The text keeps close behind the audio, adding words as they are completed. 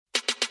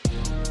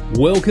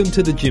Welcome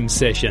to the Gym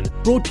Session,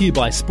 brought to you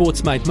by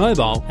Sportsmate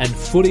Mobile and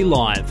Footy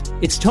Live.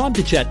 It's time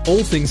to chat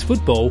all things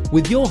football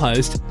with your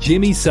host,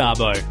 Jimmy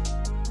Sabo.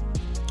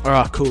 All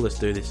right, cool, let's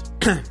do this.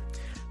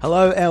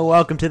 Hello and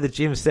welcome to the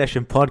Gym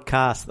Session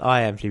podcast.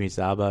 I am Jimmy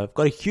Sabo. I've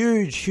got a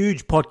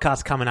huge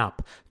podcast coming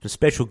up. Some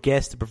special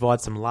guests to provide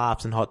some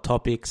laughs and hot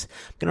topics.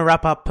 I'm going to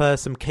wrap up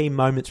some key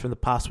moments from the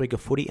past week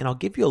of footy, and I'll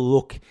give you a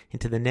look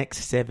into the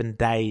next 7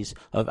 days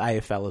of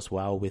AFL as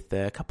well, with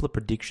a couple of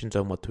predictions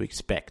on what to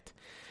expect.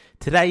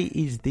 Today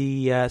is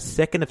the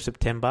 2nd of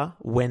September,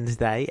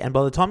 Wednesday, and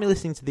by the time you're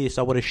listening to this,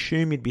 I would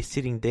assume you'd be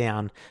sitting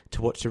down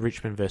to watch the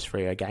Richmond vs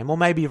Freo game, or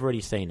maybe you've already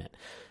seen it.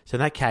 So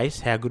in that case,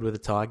 how good were the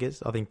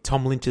Tigers? I think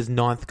Tom Lynch's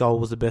 9th goal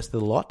was the best of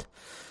the lot.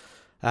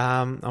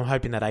 I'm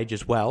hoping that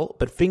ages well,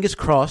 but fingers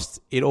crossed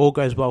it all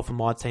goes well for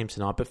my team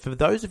tonight. But for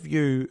those of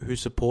you who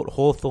support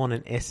Hawthorn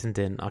and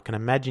Essendon, I can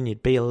imagine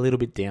you'd be a little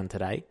bit down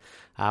today.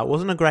 It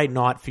wasn't a great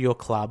night for your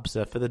clubs.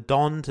 For the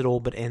Dons, it all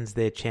but ends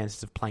their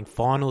chances of playing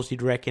finals,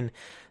 you'd reckon.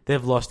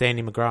 They've lost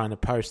Andy McGrath in the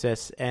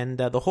process. And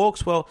the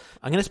Hawks, well,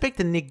 I'm going to speak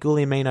to Nick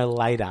Guglielmino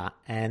later.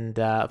 And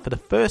for the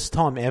first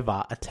time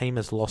ever, a team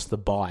has lost the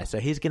bye. So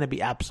he's going to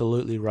be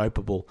absolutely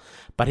ropeable.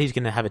 But he's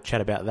going to have a chat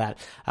about that.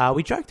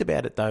 We joked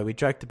about it, though. We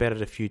joked about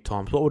it a few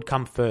times. What would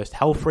come first?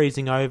 Hell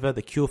freezing over,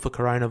 the cure for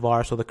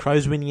coronavirus, or the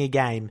Crows winning a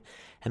game?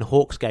 And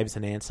Hawks gave us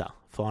an answer,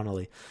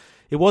 finally.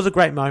 It was a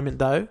great moment,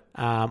 though.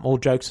 All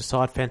jokes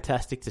aside,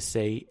 fantastic to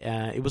see.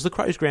 It was the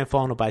Crows grand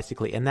final,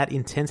 basically. And that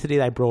intensity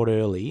they brought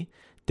early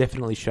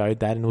definitely showed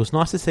that, and it was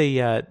nice to see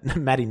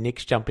Matty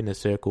Nix jump in the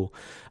circle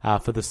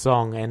for the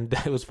song, and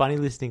it was funny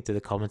listening to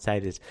the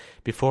commentators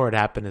before it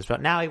happened as well.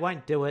 No, he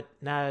won't do it.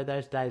 No,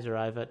 those days are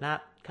over. No,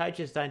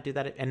 coaches don't do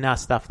that. And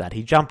stuff that.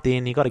 He jumped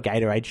in, he got a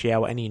Gatorade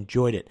shower, and he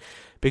enjoyed it.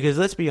 Because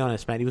let's be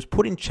honest, mate, he was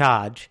put in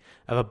charge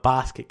of a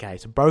basket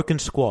case, a broken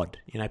squad.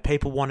 You know,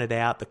 people wanted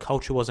out, the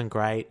culture wasn't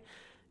great.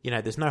 You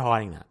know, there's no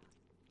hiding that.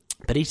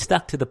 But he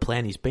stuck to the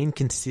plan. He's been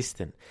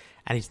consistent.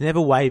 And he's never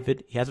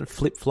wavered. He hasn't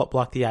flip-flopped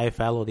like the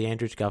AFL or the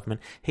Andrews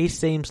government. He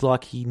seems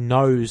like he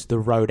knows the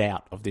road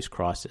out of this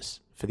crisis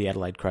for the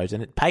Adelaide Crows.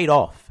 And it paid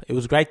off. It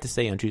was great to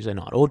see on Tuesday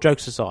night. All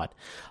jokes aside.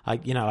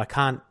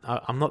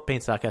 I'm not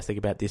being sarcastic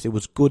about this. It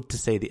was good to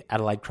see the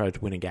Adelaide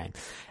Crows win a game.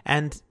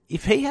 And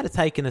if he had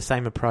taken the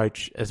same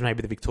approach as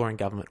maybe the Victorian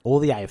government or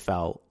the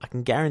AFL, I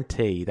can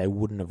guarantee they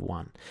wouldn't have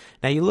won.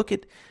 Now, you look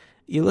at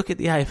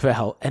the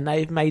AFL, and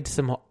they've made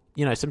some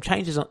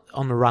changes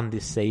on the run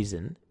this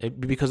season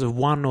because of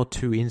one or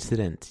two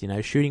incidents,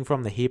 shooting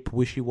from the hip,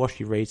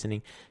 wishy-washy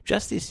reasoning.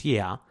 Just this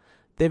year,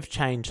 they've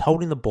changed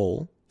holding the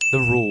ball, the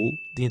rule,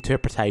 the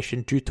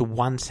interpretation due to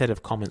one set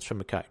of comments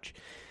from a coach.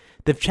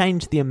 They've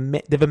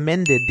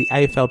amended the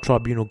AFL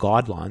tribunal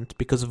guidelines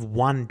because of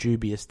one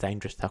dubious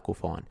dangerous tackle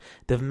fine.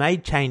 They've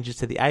made changes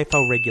to the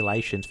AFL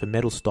regulations for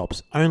medal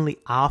stops only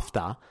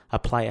after a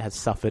player has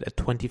suffered a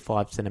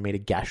 25-centimetre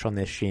gash on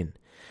their shin,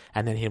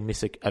 and then he'll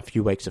miss a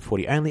few weeks of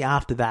footy. Only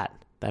after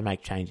that, they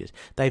make changes.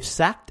 They've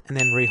sacked and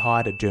then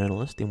rehired a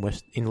journalist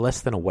in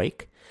less than a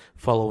week,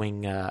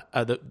 following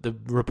the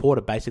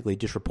reporter basically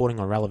just reporting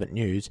on relevant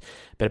news,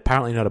 but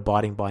apparently not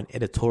abiding by an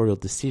editorial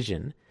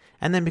decision.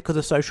 And then because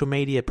of social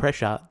media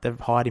pressure, they've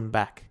hired him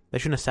back. They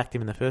shouldn't have sacked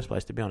him in the first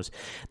place, to be honest.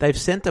 They've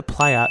sent a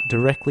player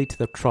directly to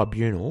the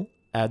tribunal,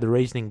 the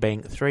reasoning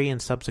being 3 and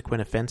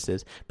subsequent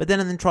offences. But then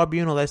in the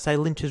tribunal, they say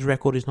Lynch's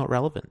record is not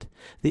relevant.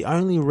 The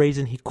only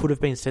reason he could have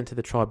been sent to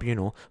the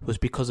tribunal was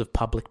because of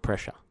public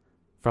pressure.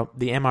 From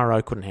the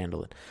MRO couldn't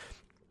handle it.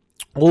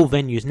 All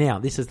venues now,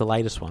 this is the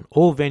latest one,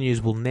 all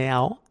venues will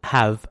now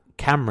have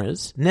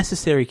cameras,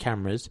 necessary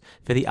cameras,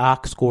 for the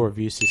ARC score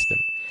review system.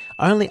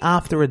 Only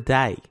after a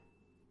day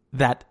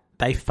that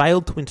they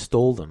failed to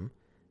install them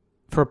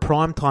for a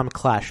primetime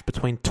clash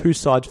between two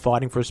sides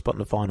fighting for a spot in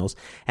the finals,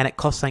 and it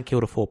cost St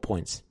Kilda 4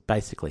 points,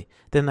 basically.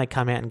 Then they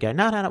come out and go,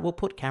 no, we'll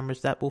put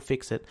cameras, we'll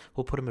fix it,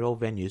 we'll put them at all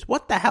venues.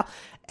 What the hell?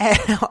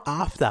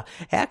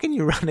 How can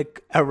you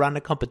run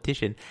a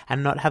competition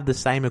and not have the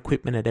same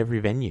equipment at every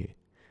venue?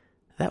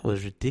 That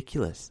was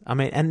ridiculous. I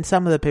mean, and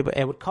some of the people,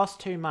 it would cost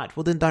too much.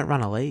 Well, then don't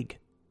run a league.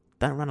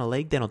 Don't run a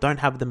league then, or don't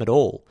have them at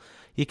all.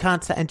 You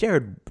can't say, and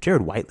Jared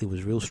Waitley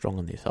was real strong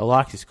on this. I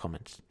liked his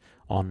comments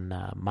on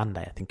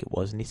Monday, I think it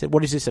was, and he said,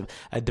 what is this,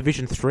 a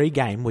Division 3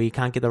 game where you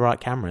can't get the right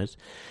cameras?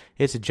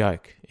 It's a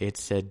joke.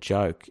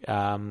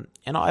 And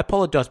I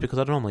apologise because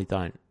I normally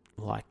don't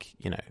like,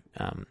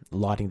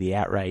 lighting the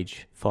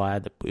outrage fire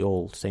that we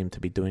all seem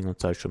to be doing on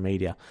social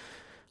media.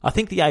 I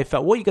think the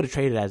AFL, what you got to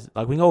treat it as,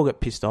 like, we all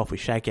get pissed off, we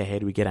shake our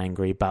head, we get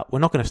angry, but we're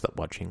not going to stop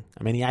watching.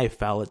 I mean, the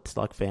AFL, it's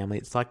like family.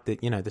 It's like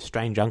the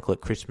strange uncle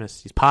at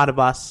Christmas. He's part of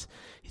us.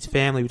 He's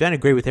family. We don't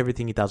agree with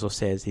everything he does or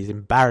says. He's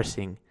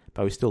embarrassing,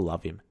 but we still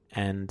love him.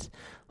 And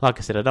like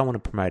I said, I don't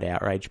want to promote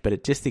outrage, but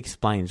it just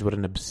explains what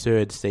an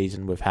absurd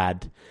season we've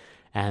had.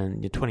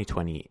 And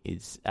 2020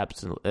 is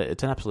it's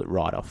an absolute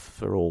write-off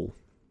for all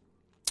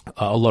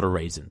A lot of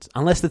reasons.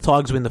 Unless the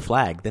Tigers win the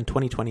flag, then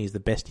 2020 is the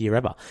best year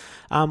ever.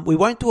 We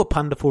won't do a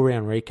punter full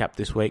round recap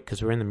this week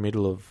because we're in the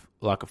middle of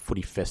like a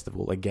footy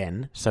festival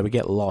again, so we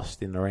get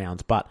lost in the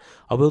rounds. But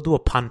I will do a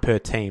pun per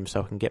team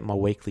so I can get my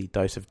weekly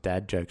dose of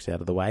dad jokes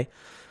out of the way.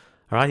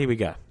 All right, here we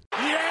go.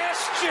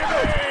 Yes,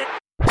 Jimmy!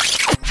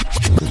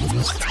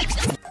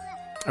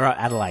 All right,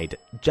 Adelaide.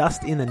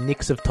 Just in the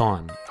nicks of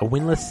time. A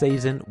winless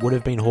season would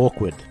have been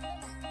awkward.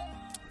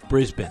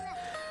 Brisbane.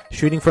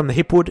 Shooting from the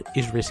hipwood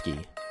is risky.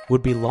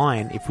 Would be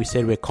lying if we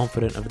said we're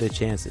confident of their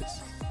chances.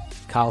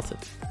 Carlton.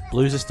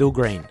 Blues are still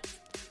green.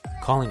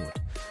 Collingwood.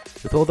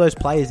 With all those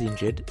players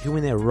injured, who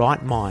in their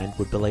right mind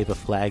would believe a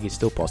flag is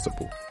still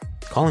possible?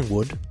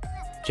 Collingwood.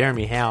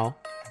 Jeremy Howe.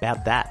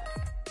 About that.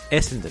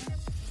 Essendon.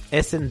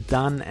 Essendon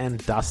done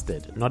and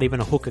dusted. Not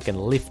even a hooker can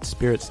lift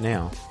spirits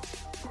now.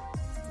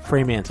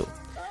 Fremantle.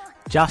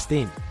 Just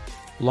in.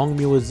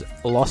 Longmuir's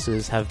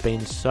losses have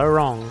been so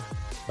wrong,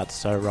 but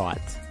so right.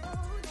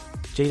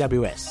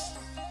 GWS.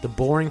 The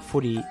boring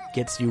footy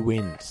gets you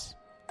wins.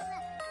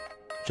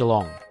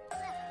 Geelong.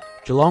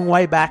 Geelong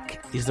way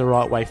back is the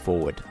right way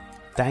forward.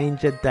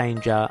 Danger,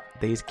 danger,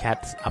 these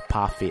cats are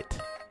par fit.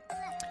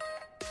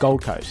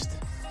 Gold Coast.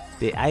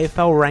 The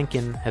AFL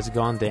ranking has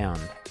gone down.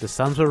 The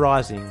Suns were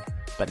rising,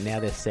 but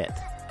now they're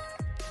set.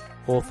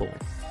 Hawthorn.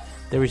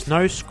 There is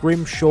no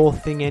scrimshaw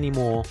thing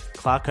anymore.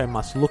 Clarko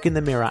must look in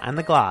the mirror and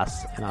the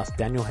glass and ask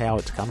Daniel how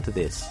it's come to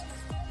this.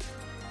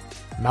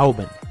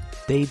 Melbourne.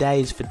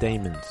 D-days for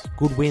Demons.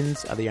 Good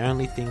wins are the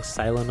only things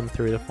sailing them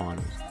through the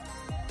finals.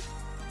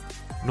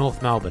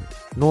 North Melbourne.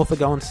 North are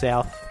going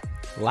south.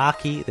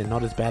 Larky, they're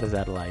not as bad as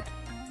Adelaide.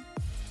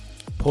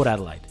 Port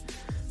Adelaide.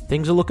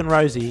 Things are looking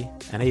rosy,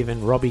 and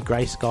even Robbie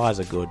Grey skies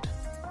are good.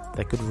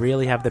 They could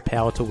really have the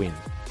power to win.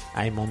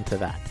 Aim on to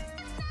that.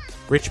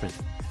 Richmond.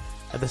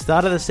 At the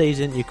start of the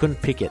season, you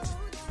couldn't pick it,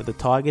 but the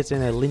Tigers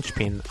and their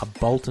linchpin are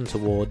bolting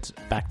towards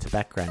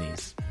back-to-back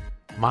grannies.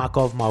 Mark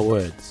of my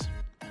words.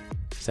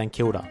 St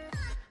Kilda.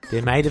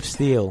 They're made of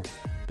steel,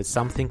 but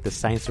some think the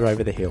Saints are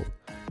over the hill.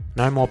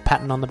 No more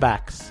patting on the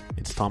backs,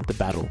 it's time to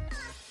battle.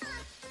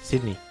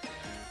 Sydney.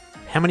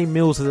 How many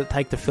mils does it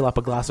take to fill up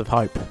a glass of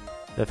hope?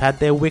 They've had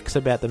their wicks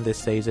about them this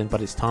season,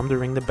 but it's time to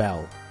ring the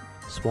bell.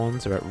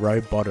 Swans are at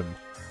row bottom.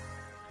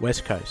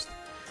 West Coast.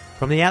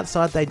 From the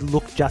outside they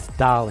look just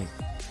darling,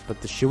 but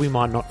the shoey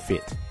might not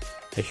fit.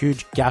 A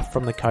huge gaff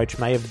from the coach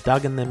may have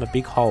dug in them a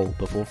big hole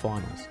before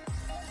finals.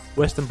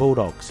 Western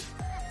Bulldogs.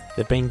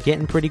 They've been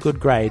getting pretty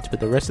good grades, but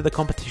the rest of the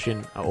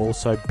competition are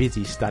also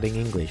busy studying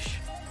English.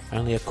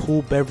 Only a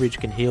cool beverage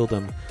can heal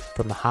them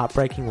from the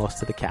heartbreaking loss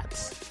to the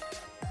Cats.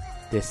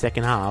 Their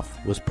second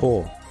half was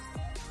poor.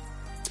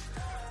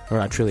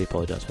 Alright, I truly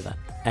apologise for that.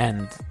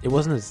 And it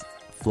wasn't as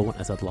fluent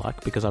as I'd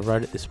like, because I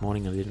wrote it this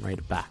morning and I didn't read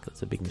it back.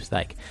 That's a big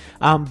mistake.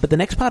 But the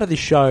next part of this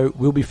show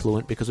will be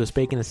fluent, because we're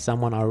speaking to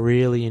someone I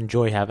really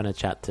enjoy having a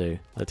chat to.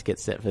 Let's get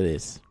set for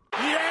this.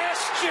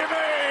 Yes, Jimmy!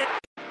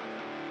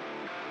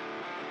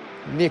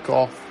 Nick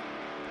off.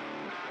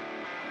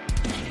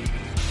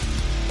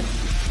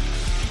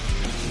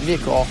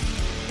 Nick off.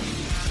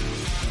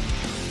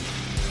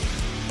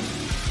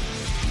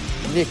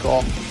 Nick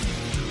off.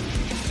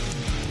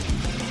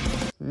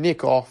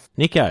 Nick off.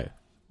 Nico,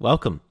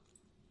 welcome.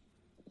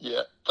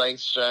 Yeah,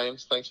 thanks,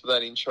 James. Thanks for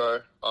that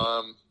intro.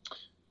 I'm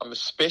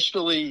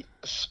especially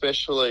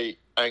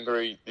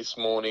angry this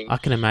morning. I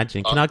can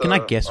imagine. Can I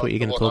guess what you're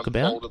going to talk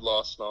about?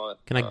 Last night.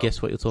 Can I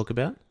guess what you'll talk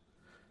about?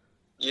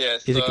 Yeah,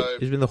 Is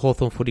it the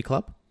Hawthorn Footy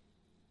Club?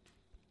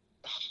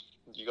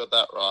 You got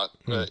that right.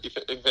 But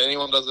if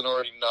anyone doesn't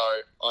already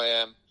know, I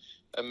am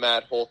a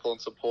mad Hawthorn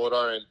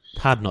supporter, and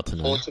hard not to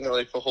know.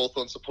 Fortunately for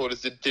Hawthorn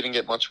supporters, it didn't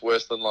get much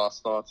worse than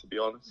last night, to be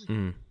honest.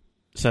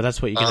 So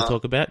that's what you're going to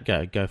talk about?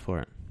 Go for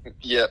it.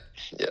 Yeah.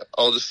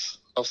 I'll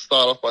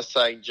start off by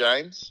saying,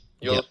 James,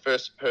 you're the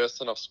first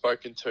person I've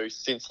spoken to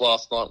since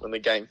last night when the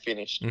game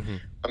finished.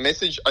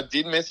 I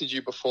did message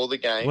you before the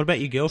game. What about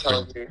your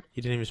girlfriend?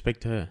 You didn't even speak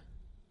to her.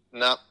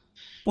 No.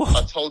 What?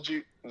 I told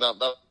you. No.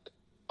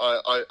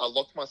 I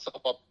locked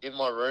myself up in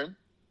my room,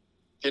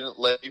 didn't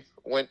leave,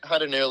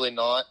 had an early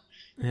night,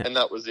 and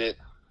that was it.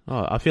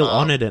 Oh, I feel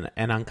honoured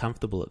and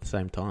uncomfortable at the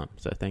same time,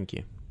 so thank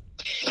you.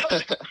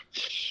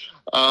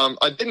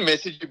 I didn't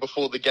message you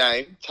before the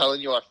game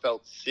telling you I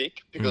felt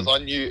sick because I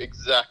knew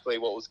exactly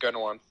what was going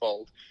to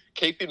unfold.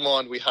 Keep in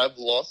mind, we have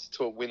lost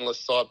to a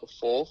winless side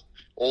before,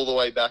 all the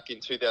way back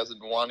in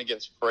 2001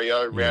 against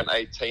Freo, round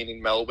 18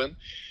 in Melbourne.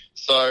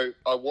 So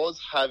I was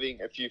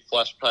having a few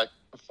flashbacks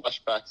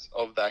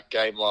of that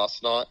game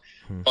last night.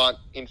 But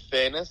in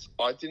fairness,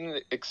 I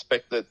didn't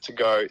expect it to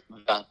go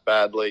that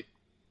badly.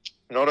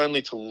 Not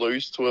only to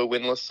lose to a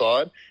winless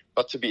side,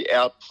 but to be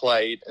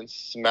outplayed and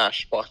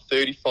smashed by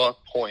 35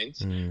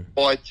 points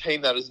by a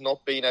team that has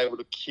not been able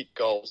to kick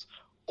goals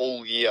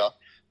all year.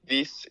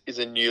 This is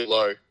a new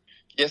low.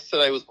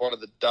 Yesterday was one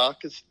of the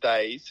darkest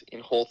days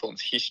in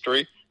Hawthorn's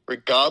history.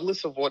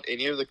 Regardless of what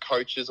any of the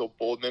coaches or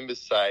board members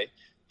say,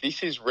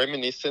 this is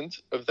reminiscent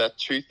of that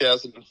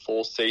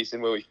 2004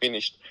 season where we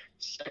finished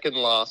second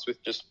last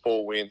with just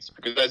 4 wins.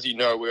 Because as you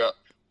know, we are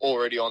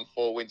already on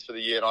 4 wins for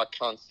the year, and I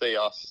can't see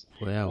us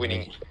Wow.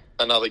 winning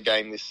another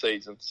game this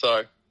season.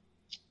 So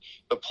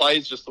the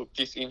players just looked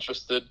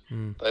disinterested.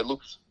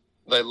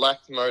 They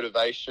lacked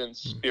motivation,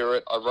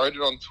 spirit. I wrote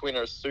it on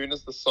Twitter as soon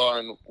as the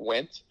siren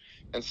went.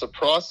 And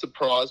surprise,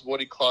 surprise, what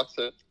did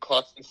Clarkson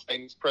say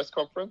in his press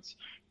conference?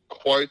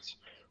 Quote,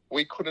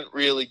 "We couldn't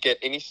really get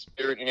any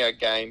spirit in our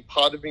game.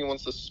 Part of me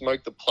wants to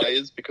smoke the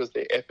players because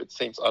their effort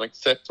seems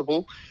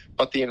unacceptable.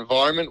 But the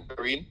environment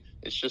we're in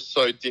is just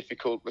so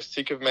difficult. We're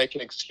sick of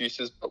making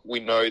excuses, but we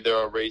know there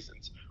are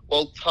reasons."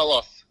 Well, tell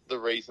us the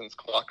reasons,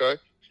 Clarko.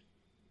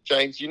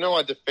 James, you know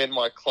I defend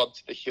my club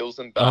to the hills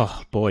and back.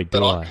 Oh, boy, do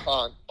but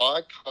I.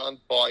 I can't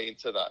buy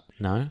into that.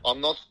 No? I'm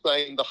not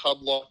saying the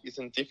hub life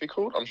isn't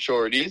difficult. I'm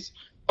sure it is.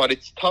 But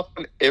it's tough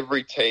on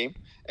every team.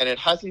 And it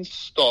hasn't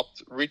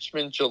stopped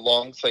Richmond,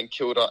 Geelong, St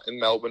Kilda and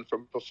Melbourne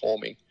from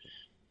performing.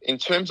 In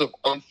terms of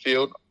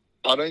on-field,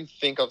 I don't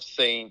think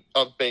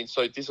I've been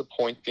so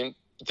disappointed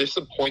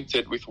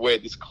with where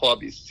this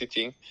club is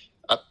sitting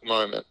at the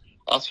moment.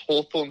 Us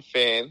Hawthorn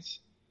fans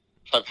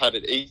have had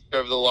it easy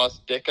over the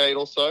last decade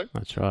or so.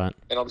 That's right.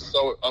 And I'm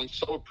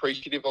so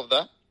appreciative of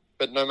that.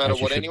 But no matter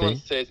what anyone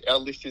says, our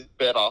list is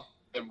better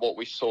than what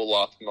we saw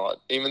last night.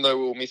 Even though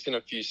we were missing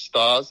a few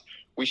stars,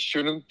 we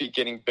shouldn't be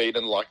getting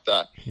beaten like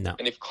that. No.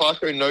 And if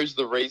Clarko knows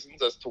the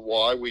reasons as to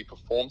why we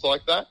performed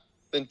like that,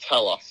 then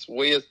tell us.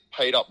 We as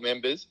paid-up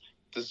members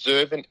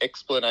deserve an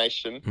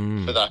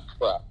explanation for that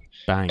crap.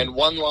 Bang. And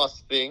one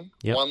last thing.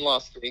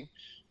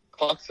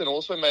 Clarkson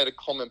also made a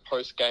comment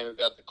post-game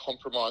about the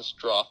compromised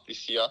draft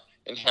this year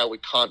and how we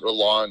can't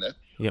rely on it.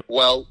 Yep.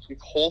 Well, if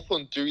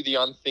Hawthorn do the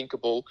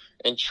unthinkable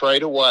and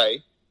trade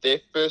away their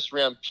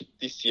first-round pick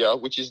this year,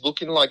 which is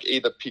looking like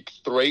either pick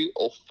 3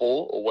 or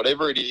 4 or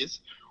whatever it is,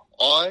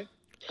 I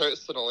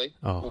personally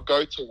will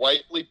go to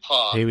Waitley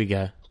Park. Here we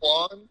go.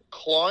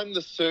 Climb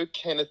the Sir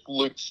Kenneth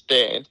Luke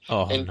stand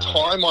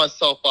tie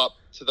myself up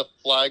to the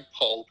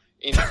flagpole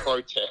in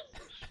protest.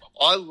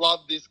 I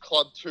love this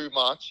club too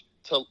much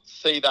to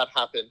see that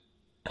happen.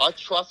 I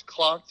trust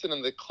Clarkson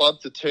and the club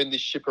to turn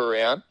this ship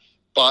around,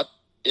 but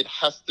it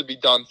has to be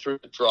done through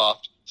the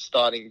draft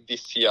starting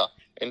this year.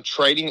 And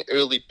trading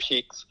early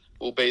picks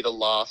will be the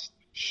last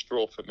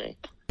straw for me.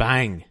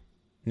 Bang.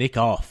 Nick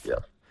off. Yeah.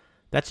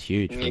 That's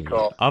huge. Nick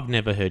off. I've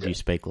never heard you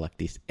speak like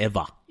this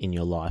ever in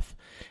your life.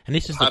 And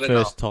this is the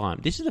first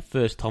time. This is the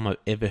first time I've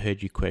ever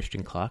heard you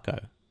question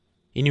Clarko.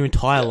 In your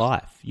entire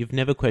life. You've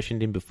never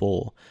questioned him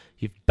before.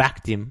 You've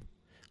backed him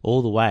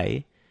all the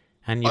way.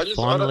 And you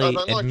finally I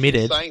don't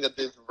admitted... like saying that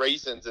there's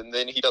reasons and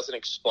then he doesn't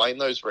explain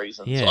those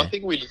reasons. Yeah. So I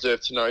think we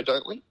deserve to know,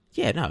 don't we?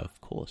 Yeah, no, of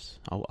course.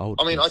 I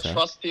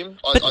trust him.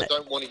 I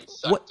don't want him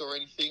sacked or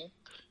anything.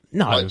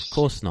 No, of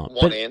course not.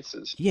 Want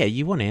answers. Yeah,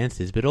 you want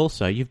answers, but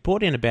also you've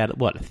brought in about,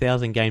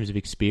 1,000 games of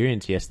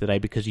experience yesterday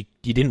because you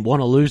didn't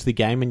want to lose the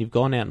game and you've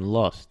gone out and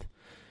lost.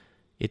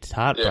 It's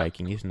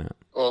heartbreaking, isn't it?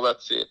 Well,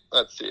 that's it.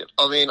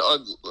 I mean,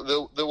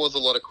 there was a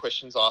lot of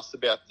questions asked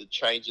about the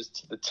changes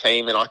to the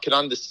team, and I could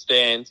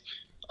understand,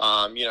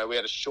 we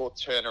had a short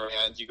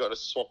turnaround. You got to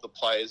swap the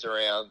players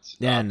around.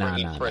 No.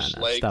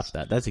 legs. Stuff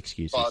that. That's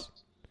excuses. But,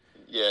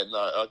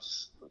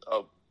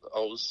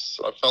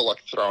 I felt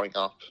like throwing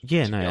up.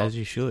 Yeah, no, as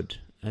you should.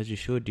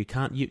 You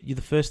can't. You're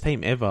the first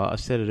team ever. I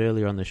said it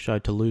earlier on the show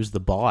to lose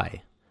the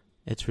bye.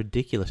 It's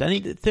ridiculous. Only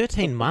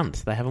 13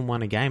 months they haven't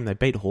won a game. They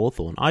beat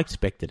Hawthorn. I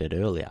expected it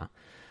earlier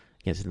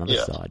against another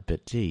side,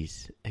 but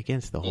geez,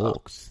 against the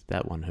Hawks,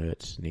 that one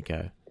hurts,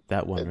 Nico.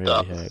 That one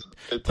really hurt.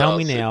 Tell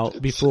me now,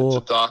 before...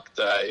 It's a dark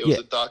day. It was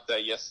a dark day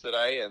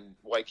yesterday, and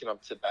waking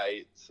up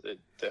today, it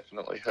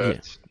definitely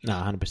hurts.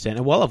 Yeah. No, 100%.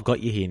 And while I've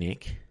got you here,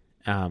 Nick,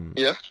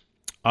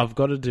 I've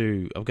got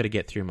to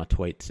get through my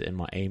tweets and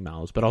my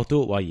emails, but I'll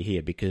do it while you're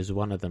here because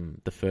one of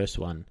them, the first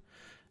one,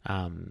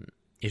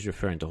 is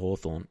referring to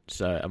Hawthorn,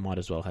 so I might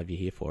as well have you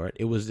here for it.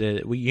 It was,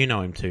 you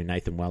know him too,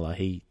 Nathan Weller.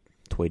 He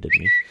tweeted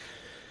me.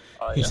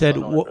 He said,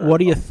 what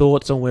are your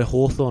thoughts on where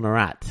Hawthorn are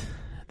at?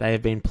 They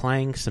have been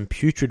playing some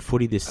putrid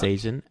footy this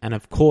season, and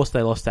of course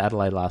they lost to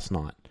Adelaide last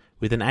night.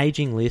 With an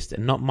ageing list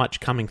and not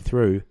much coming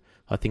through,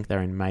 I think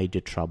they're in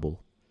major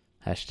trouble.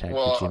 Hashtag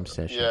the gym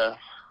session.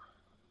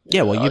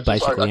 Yeah, well, you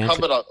basically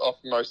answered. I covered off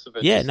most of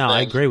it. Yeah, no,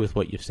 I agree with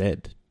what you've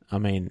said. I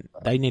mean,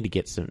 they need to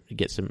get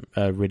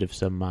rid of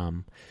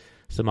some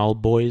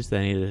old boys.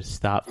 They need to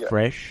start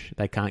fresh.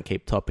 They can't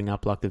keep topping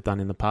up like they've done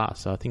in the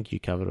past. So I think you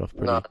covered it off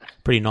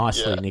pretty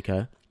nicely,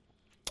 Nico.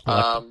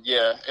 And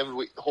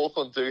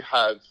Hawthorn do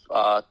have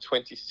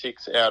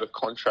 26 out of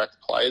contract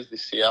players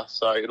this year,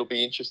 so it'll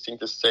be interesting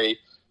to see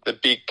the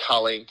big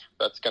culling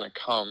that's going to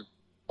come.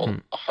 Well,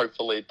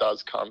 hopefully it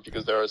does come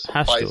because there are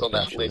some players on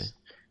that list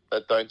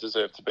that don't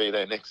deserve to be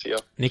there next year.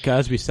 Nico,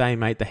 as we say,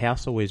 mate, the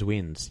house always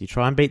wins. You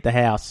try and beat the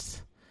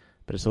house,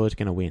 but it's always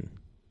going to win.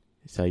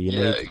 So you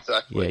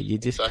you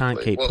just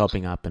can't keep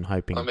topping up and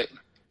hoping. I mean,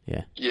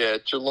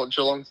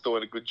 Geelong's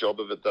doing a good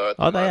job of it though.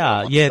 They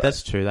are. Yeah,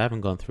 that's true. They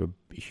haven't gone through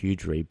a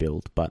huge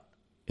rebuild, but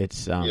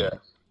it's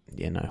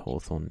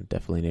Hawthorn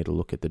definitely need to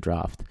look at the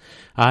draft.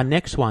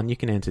 Next one, you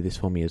can answer this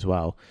for me as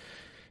well.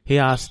 He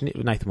asked,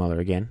 Nathan Weller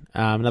again,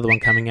 another one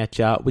coming at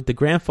you. With the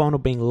grand final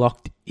being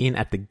locked in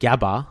at the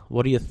Gabba,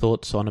 what are your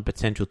thoughts on a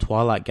potential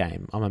Twilight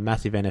game? I'm a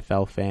massive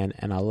NFL fan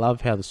and I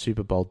love how the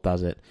Super Bowl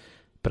does it,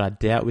 but I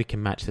doubt we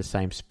can match the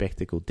same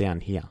spectacle down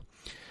here.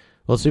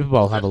 Well, Super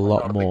Bowl have a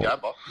lot more.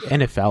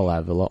 NFL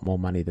have a lot more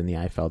money than the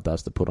AFL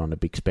does to put on a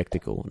big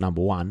spectacle,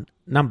 number one.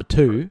 Number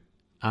two,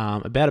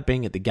 about it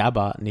being at the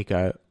Gabba,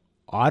 Nico,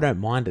 I don't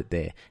mind it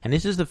there. And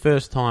this is the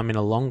first time in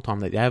a long time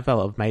that the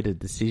AFL have made a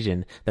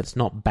decision that's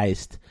not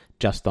based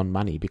just on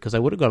money, because they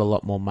would have got a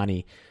lot more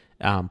money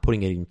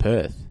putting it in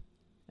Perth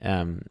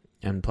and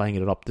playing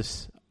it at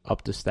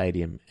Optus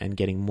Stadium and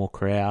getting more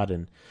crowd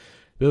and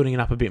building it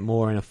up a bit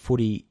more in a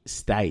footy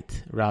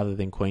state rather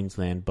than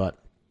Queensland. But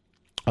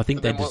I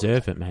think they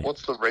deserve it, mate.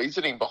 What's the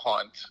reasoning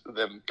behind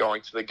them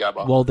going to the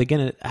Gabba? Well, they're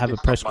going to have a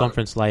press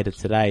conference later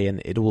today,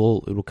 and it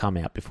will come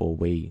out before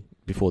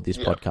this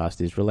podcast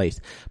is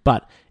released.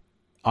 But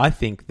I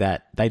think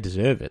that they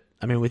deserve it.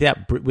 I mean,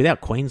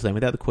 without Queensland,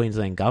 without the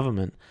Queensland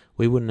government,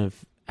 we wouldn't have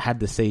had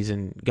the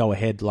season go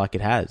ahead like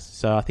it has.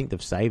 So I think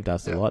they've saved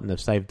us a lot, and they've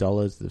saved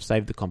dollars, they've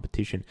saved the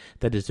competition.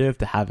 They deserve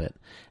to have it.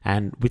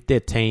 And with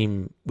their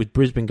team, with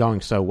Brisbane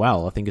going so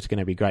well, I think it's going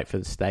to be great for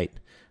the state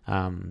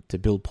to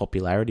build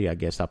popularity, I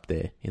guess, up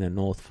there in the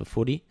north for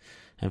footy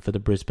and for the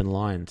Brisbane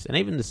Lions. And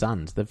even the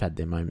Suns, they've had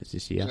their moments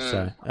this year.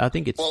 So I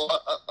think it's... Well,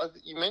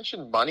 you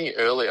mentioned money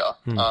earlier,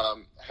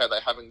 how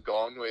they haven't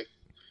gone with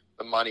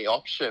the money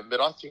option, but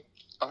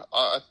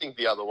I think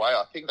the other way.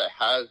 I think they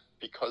have,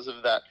 because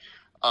of that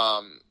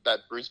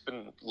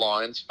Brisbane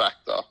Lions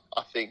factor.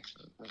 I think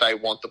they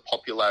want the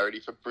popularity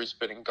for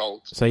Brisbane and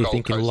Gold. So you're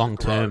thinking long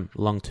term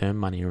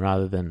money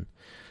rather than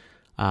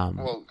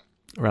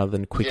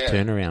quick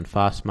turnaround,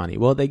 fast money.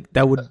 Well, they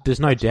would. There's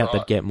no doubt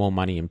they'd get more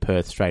money in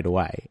Perth straight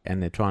away,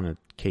 and they're trying to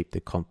keep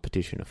the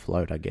competition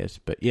afloat, I guess.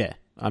 But yeah,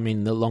 I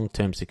mean, the long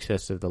term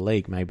success of the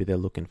league, maybe they're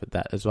looking for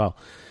that as well.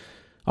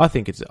 I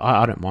think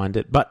I don't mind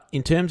it, but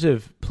in terms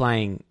of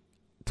playing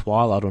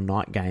twilight or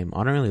night game,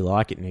 I don't really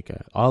like it,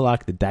 Nico. I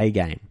like the day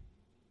game.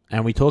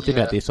 And we talked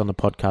about this on the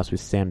podcast with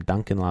Sam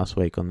Duncan last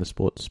week on the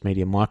Sports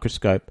Media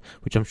Microscope,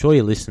 which I'm sure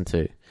you listened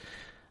to.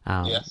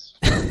 Yes.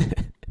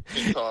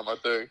 Big time, I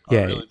do. I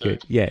really do.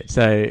 Good. Yeah,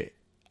 so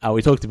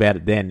we talked about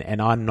it then,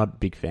 and I'm not a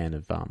big fan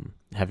of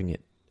having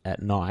it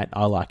at night.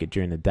 I like it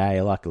during the day.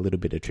 I like a little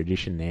bit of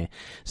tradition there.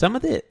 Some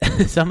of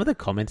the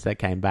comments that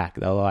came back,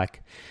 they were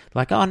like,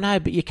 oh no,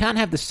 but you can't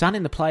have the sun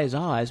in the players'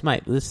 eyes,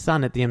 mate. There's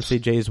sun at the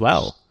MCG as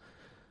well.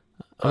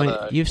 I mean,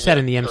 you've sat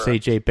in the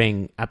MCG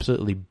being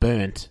absolutely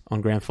burnt on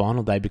grand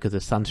final day because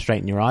the sun's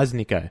straight in your eyes,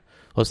 Nico,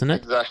 wasn't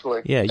it?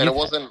 Exactly. Yeah, and it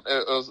was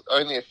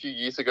only a few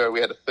years ago we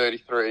had a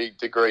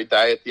 33-degree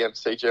day at the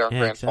MCG on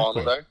grand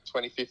final day,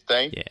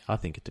 2015. Yeah, I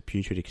think it's a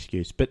putrid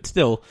excuse. But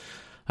still,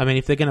 I mean,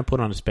 if they're going to put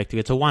on a spectacle,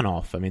 it's a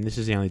one-off. I mean, this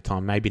is the only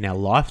time, maybe in our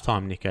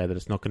lifetime, Nico, that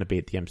it's not going to be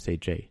at the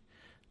MCG.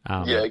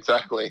 Yeah,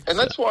 exactly. And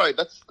that's why,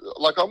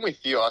 I'm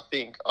with you. I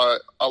think I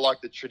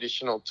like the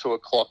traditional 2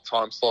 o'clock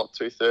time slot,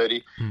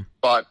 2:30.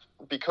 But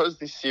because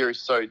this series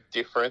is so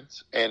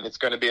different and it's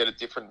going to be at a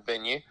different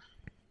venue,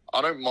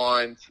 I don't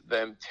mind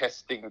them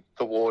testing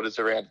the waters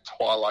around a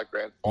twilight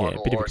grand final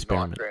or a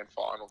night grand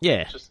final.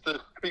 Yeah.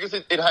 Because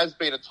it has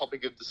been a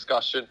topic of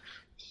discussion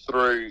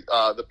through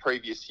the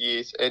previous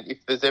years. And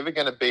if there's ever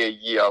going to be a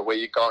year where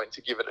you're going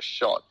to give it a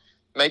shot,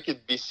 make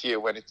it this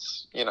year when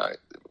it's,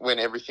 when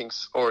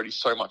everything's already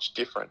so much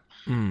different.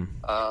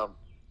 But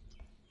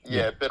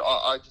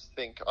I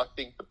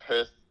think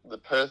the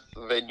Perth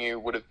venue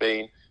would have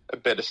been a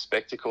better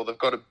spectacle. They've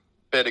got a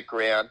better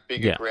ground,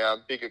 bigger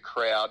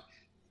crowd,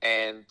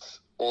 and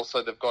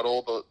also they've got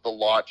all the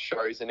light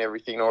shows and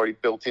everything already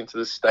built into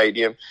the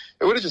stadium.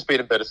 It would have just been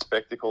a better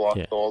spectacle,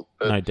 I thought.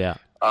 But, no doubt.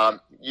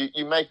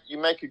 You make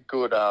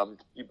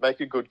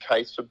a good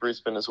case for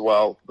Brisbane as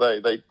well.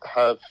 They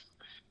have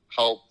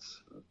helped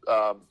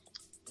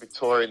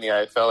Victoria and the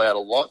AFL out a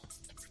lot,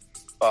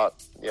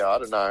 but I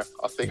don't know.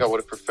 I think I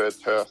would have preferred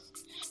Perth.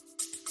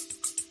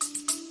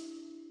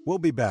 We'll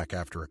be back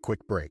after a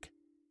quick break.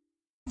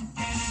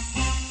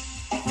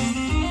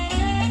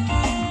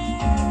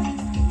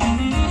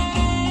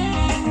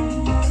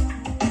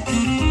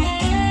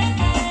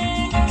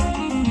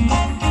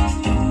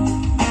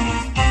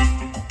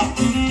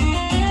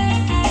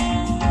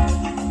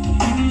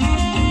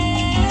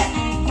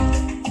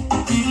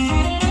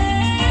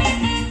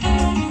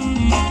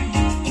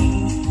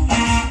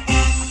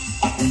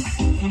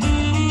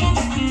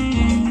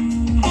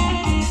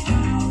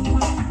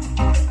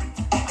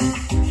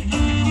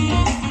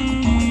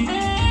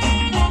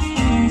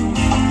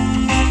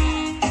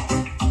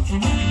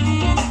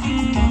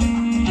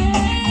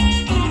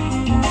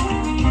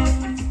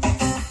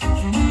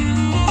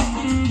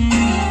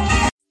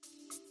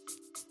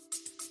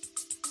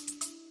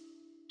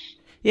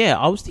 Yeah,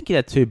 I was thinking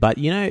that too, but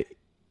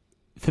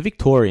for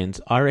Victorians,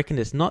 I reckon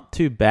it's not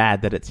too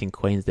bad that it's in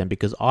Queensland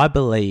because I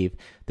believe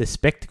the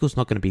spectacle's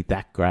not going to be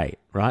that great,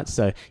 right?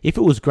 So if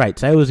it was great,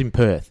 say it was in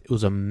Perth, it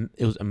was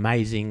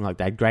amazing, like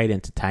they had great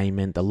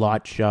entertainment, the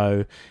light show,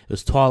 it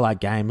was twilight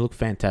game, looked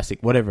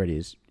fantastic, whatever it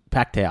is,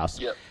 packed house.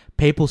 Yep.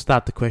 people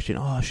start to question,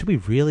 should we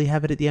really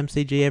have it at the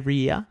MCG every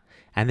year?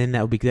 And then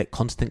that would be that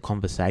constant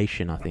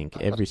conversation, I think,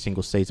 every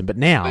single season. But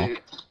now,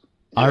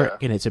 I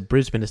reckon it's at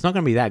Brisbane. It's not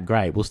going to be that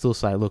great. We'll still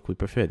say, look, we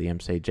prefer the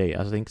MCG.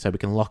 I think so we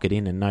can lock it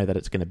in and know that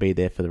it's going to be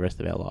there for the rest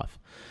of our life.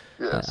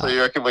 Yeah, so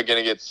you reckon we're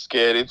going to get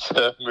scared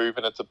into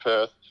moving it to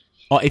Perth?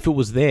 Oh, if it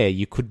was there,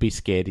 you could be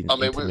scared into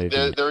moving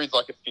it. There is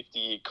like a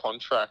 50-year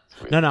contract.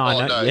 I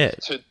know. Yeah,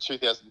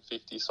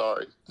 2050.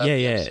 Sorry.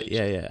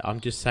 Yeah.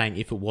 I'm just saying,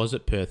 if it was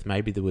at Perth,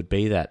 maybe there would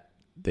be that.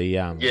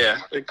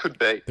 It could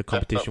be. The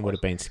competition would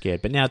have been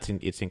scared, but now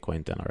it's in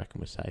Queensland. I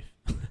reckon we're safe.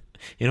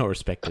 In all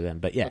respect to them,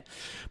 but yeah,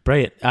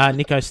 brilliant.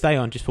 Nico, stay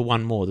on just for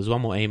one more. There's one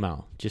more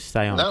email. Just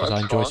stay on because I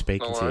enjoy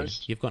speaking to you.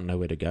 You've got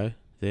nowhere to go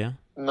there.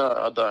 No,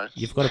 I don't.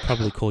 You've got to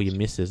probably call your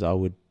missus. I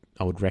would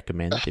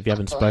recommend if you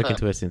haven't spoken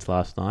to her since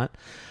last night.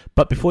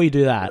 But before you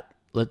do that,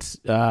 let's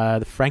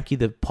Frankie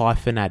the Pie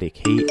Fanatic.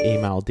 He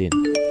emailed in,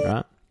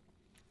 right?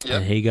 Yep.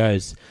 And he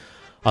goes,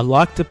 "I'd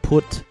like to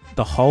put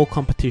the whole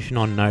competition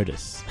on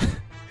notice.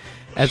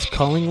 As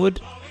Collingwood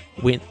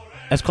win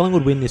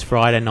this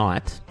Friday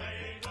night,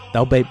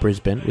 they'll beat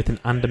Brisbane with an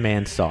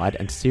undermanned side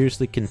and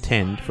seriously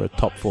contend for a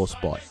top 4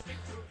 spot.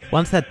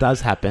 Once that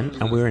does happen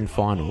and we're in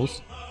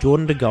finals,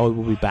 Jordan De Goey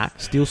will be back.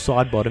 Steele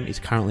Sidebottom is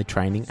currently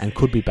training and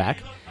could be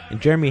back.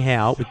 And Jeremy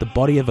Howe, with the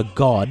body of a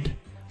god,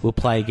 will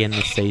play again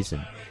this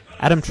season.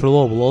 Adam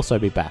Treloar will also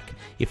be back.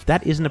 If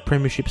that isn't a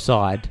premiership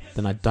side,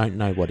 then I don't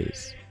know what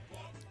is."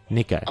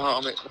 Nico,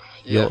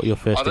 your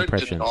first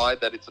impressions. I don't deny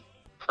that it's a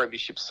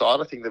premiership side.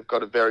 I think they've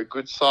got a very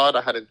good side.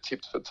 I had them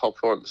tipped for top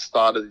 4 at the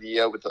start of the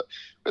year with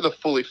a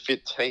fully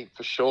fit team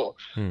for sure.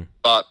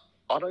 But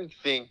I don't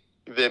think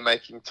they're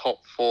making top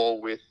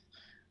 4 with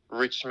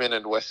Richmond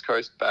and West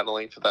Coast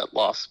battling for that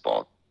last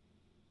spot.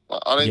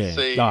 I don't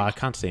see. No, I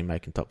can't see them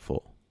making top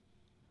 4.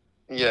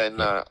 Yeah,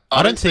 no.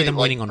 I don't see them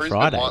winning on Brisbane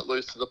Friday. Might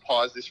lose to the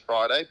Pies this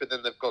Friday, but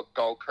then they've got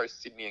Gold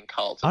Coast, Sydney, and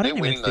Carlton. They're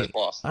winning those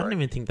last 3. I don't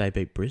even think they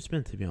beat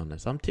Brisbane, to be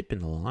honest. I'm tipping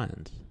the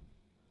Lions.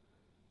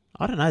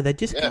 I don't know. They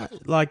just can't,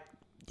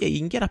 you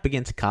can get up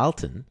against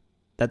Carlton.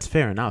 That's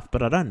fair enough,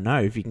 but I don't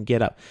know if you can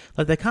get up.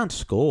 They can't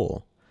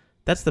score.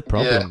 That's the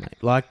problem,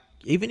 mate.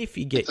 Even if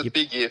you get... It's a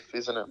big if,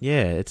 isn't it?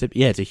 Yeah,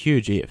 it's a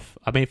huge if.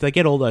 I mean, if they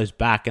get all those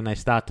back and they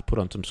start to put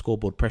on some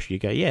scoreboard pressure, you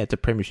go, yeah, it's a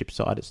premiership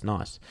side. It's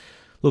nice.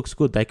 Looks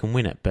good. They can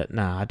win it, but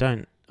I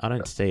don't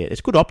see it.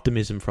 It's good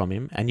optimism from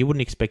him, and you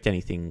wouldn't expect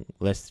anything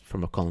less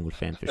from a Collingwood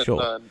fan for sure.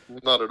 No,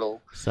 not at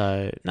all.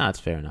 So, it's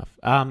fair enough.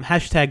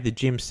 Hashtag the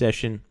gym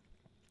session.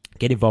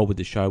 Get involved with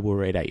the show. We'll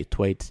read out your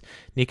tweets.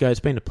 Nico,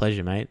 it's been a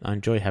pleasure, mate. I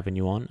enjoy having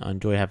you on. I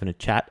enjoy having a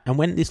chat. And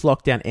when this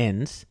lockdown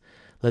ends,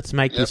 let's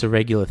make this a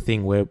regular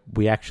thing where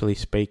we actually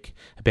speak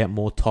about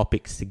more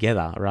topics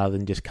together rather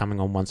than just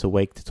coming on once a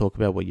week to talk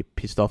about what you're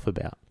pissed off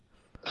about.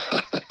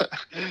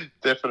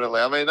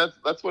 Definitely. I mean,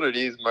 that's what it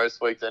is most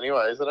weeks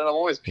anyway, isn't it? I'm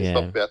always pissed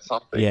off about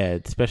something. Yeah,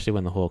 especially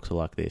when the Hawks are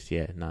like this.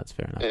 Yeah, no, it's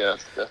fair enough.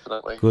 Yes,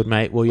 definitely. Good,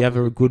 mate. Well, you have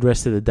a good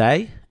rest of the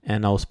day,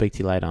 and I'll speak to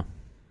you later.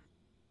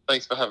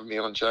 Thanks for having me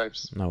on,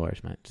 James. No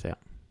worries, mate. See ya.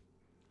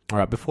 All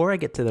right, before I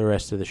get to the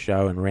rest of the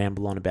show and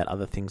ramble on about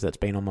other things that's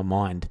been on my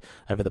mind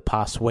over the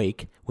past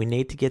week, we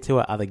need to get to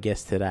our other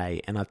guest today,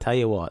 and I'll tell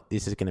you what,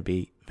 this is going to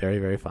be very,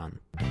 very fun.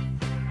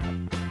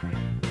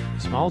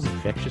 Smile's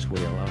infectious,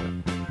 Woody. I love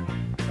it.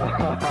 All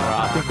right,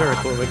 I think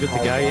we're good to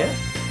go, yeah?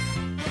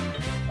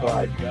 All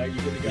right,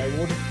 you good to go,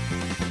 Woody?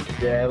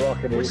 Yeah,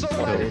 lock it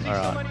in. All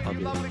right, I'll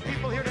do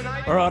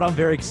that. All right, I'm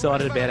very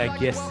excited about our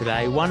guest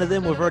today. One of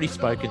them we've already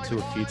spoken to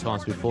a few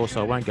times before,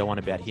 so I won't go on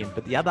about him.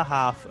 But the other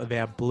half of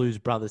our Blues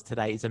Brothers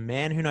today is a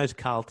man who knows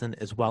Carlton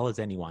as well as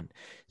anyone.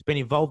 He's been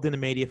involved in the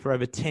media for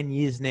over 10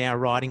 years now,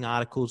 writing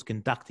articles,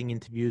 conducting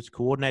interviews,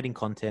 coordinating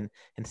content,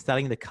 and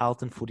studying the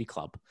Carlton Footy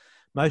Club.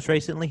 Most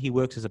recently, he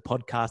works as a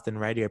podcast and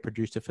radio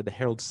producer for the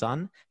Herald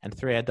Sun and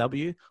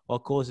 3AW, while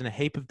causing a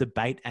heap of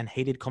debate and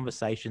heated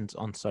conversations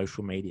on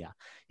social media.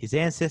 His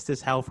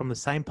ancestors hail from the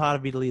same part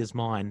of Italy as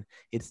mine.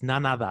 It's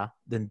none other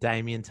than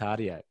Damien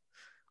Taddeo.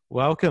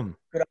 Welcome,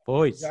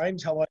 boys.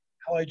 James, hello,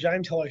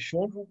 James. Hello,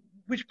 Sean.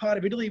 Which part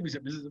of Italy was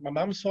it? Was it my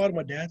mum's side or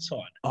my dad's side?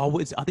 Oh,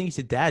 I think he's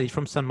your dad. He's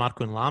from San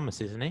Marco in Lamas,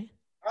 isn't he?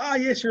 Ah,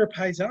 yes, you're a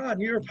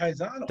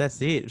paisano.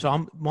 That's it.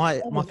 So my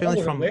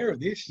family's from aware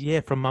of this.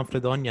 Yeah, from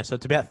Manfredonia. So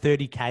it's about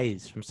 30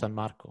 k's from San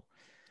Marco.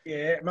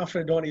 Yeah,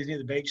 Manfredonia is near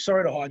the beach.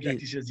 Sorry to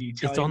hijack this as the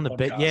Italian. It's on the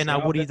beach. Yeah, no,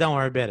 Woody, don't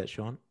worry about it,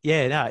 Sean.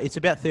 Yeah, no, it's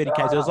about 30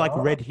 k's. It was like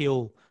Red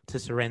Hill to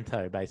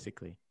Sorrento,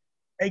 basically.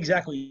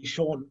 Exactly,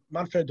 Sean.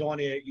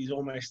 Manfredonia is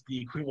almost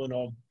the equivalent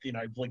of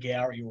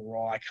Liguria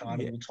or Rye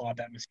Carnival type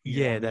atmosphere.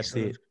 Yeah, that's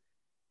it.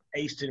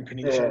 Eastern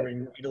Peninsula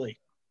in Italy.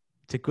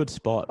 It's a good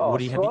spot. Oh,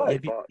 Woody,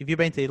 have you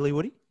been to Italy,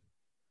 Woody?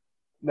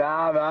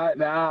 Nah, mate.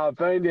 Nah, I've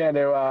been down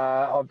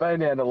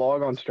to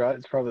Lygon Strait.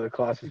 It's probably the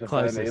closest I've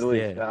been to Italy.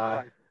 Yeah.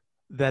 So,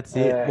 that's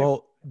it.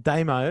 Well,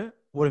 Damo,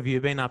 what have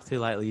you been up to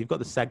lately? You've got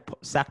the Sack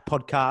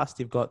podcast.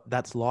 You've got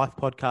That's Life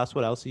podcast.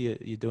 What else are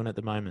you doing at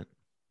the moment?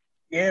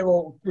 Yeah,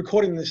 well,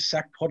 recording the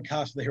Sack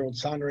podcast for the Herald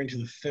Sun. We're into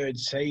the 3rd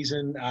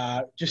season.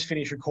 Just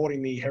finished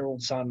recording the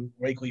Herald Sun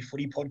weekly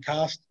footy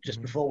podcast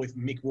just before with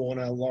Mick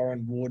Warner,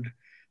 Lauren Wood,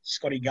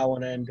 Scotty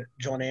Gullen and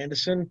John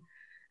Anderson.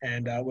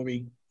 And when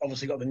we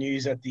obviously got the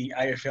news that the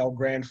AFL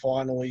Grand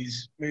Final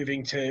is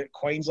moving to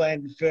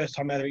Queensland, first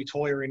time out of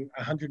Victoria in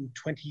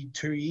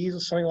 122 years or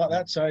something like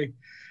that. So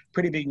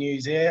pretty big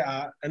news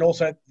there. And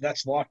also,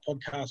 That's Life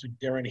podcast with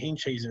Darren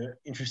Hinch. He's an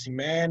interesting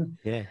man.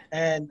 Yeah.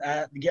 And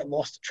the Get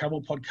Lost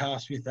Travel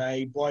podcast with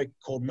a bloke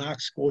called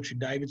Mark Scorcher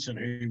Davidson,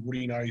 who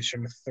Woody knows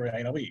from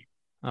 3AW.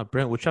 Oh,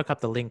 brilliant. We'll chuck up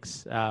the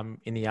links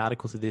in the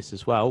articles of this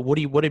as well. What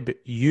have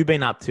you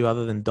been up to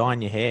other than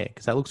dyeing your hair?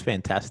 Because that looks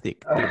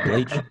fantastic.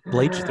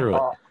 Bleach through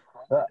it.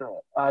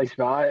 Thanks,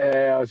 mate.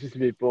 Yeah, I was just a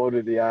bit bored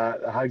with the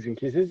hugs and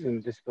kisses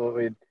and just thought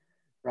we'd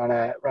run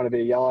a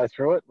bit of yellow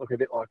through it. Look a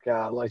bit like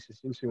Lisa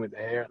Simpson with the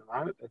hair at the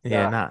moment. But,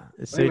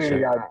 It suits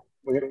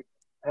you.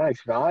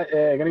 Thanks, mate.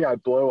 Yeah, going to go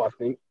blue, I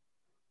think.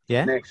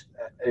 Yeah? Next,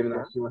 even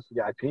though she wants to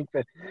go pink.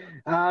 But,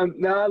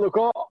 no, look,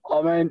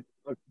 I mean,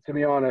 look, to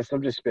be honest,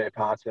 I'm just spare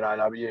parts at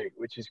AW,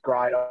 which is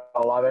great.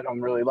 I love it. I'm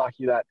really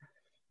lucky that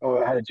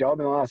I had a job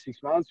in the last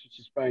 6 months, which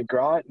has been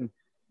great. And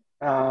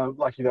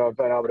lucky that I've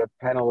been able to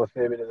panel a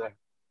fair bit of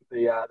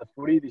the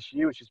footy this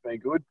year, which has been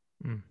good.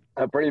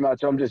 Pretty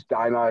much, I'm just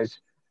Damo's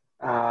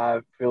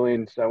fill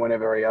in. So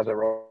whenever he has a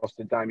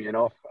roster, Damien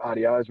off,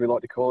 RDOs, we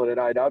like to call it at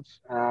A-Dubs.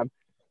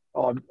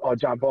 I'll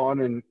jump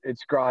on, and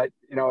it's great.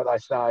 You know what they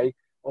say,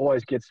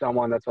 always get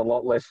someone that's a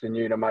lot less than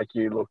you to make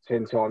you look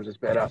 10 times as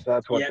better. So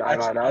that's what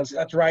Damo does.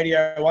 That's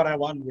Radio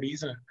 101, Woody,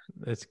 isn't it?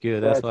 That's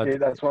good. That's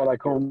why they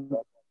call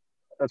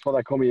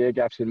me Air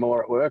Gaps and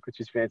more at work, which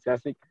is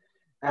fantastic.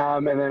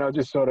 And then I'll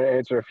just sort of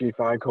answer a few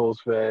phone calls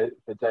for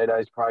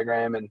Day's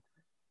program, and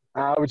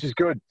which is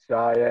good. So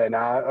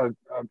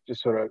I'm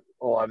just sort of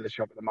all over the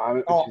shop at the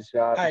moment, which is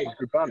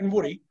good fun. And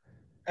Woody,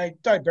 hey,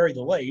 don't bury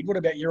the lead. What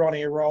about your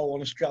on-air role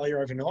on Australia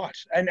Overnight,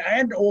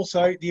 and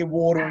also the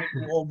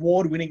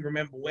award-winning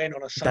Remember When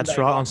on a Sunday? That's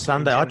right, on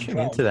Sunday. I tune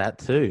into that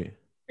too.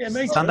 Yeah,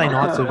 me too. Sunday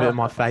nights are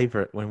my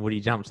favourite when Woody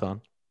jumps on.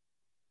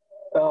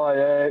 Oh,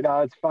 yeah. No,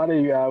 it's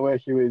funny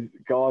working with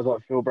guys like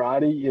Phil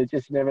Brady. You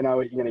just never know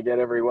what you're going to get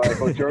every week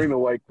or during the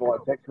week by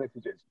text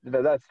messages.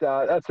 But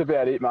that's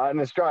about it, mate. And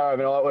Australia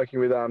Overnight,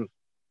 working with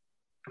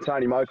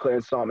Tony Moakley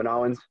and Simon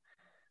Owens.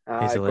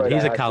 He's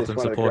a Carlton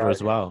supporter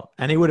as well.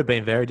 And he would have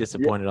been very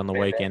disappointed on the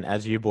weekend,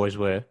 as you boys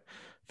were,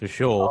 for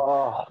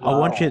sure.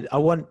 I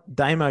want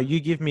Damo, you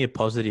give me a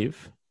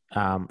positive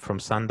from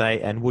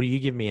Sunday, and Woody, you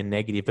give me a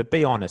negative. But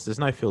be honest, there's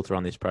no filter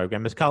on this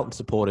program. As Carlton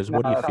supporters,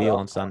 what do you feel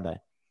on Sunday?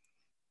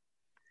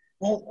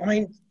 Well, I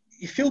mean,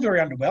 you feel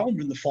very underwhelmed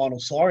when the final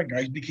siren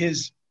goes,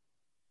 because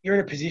you're in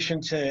a position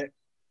to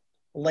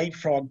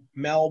leapfrog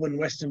Melbourne,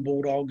 Western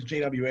Bulldogs,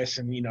 GWS,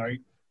 and,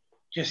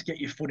 just get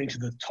your foot into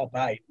the top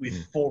 8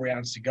 with 4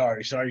 rounds to go.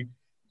 So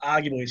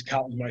arguably it's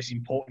Carlton's most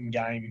important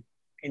game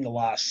in the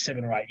last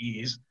 7 or 8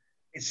 years.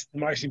 It's the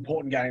most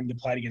important game they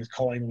played against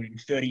Collingwood in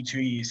 32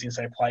 years since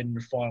they played in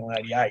the final in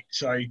 88.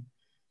 So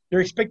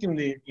you're expecting them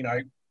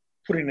to,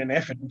 put in an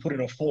effort and put in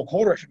a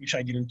 4-quarter effort, which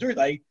they didn't do.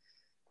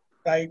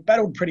 They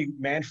battled pretty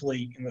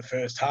manfully in the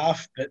first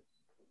half, but,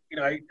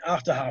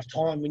 after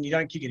half-time, when you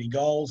don't kick any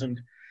goals and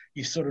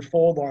your sort of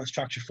forward-line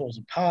structure falls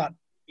apart,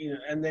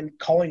 and then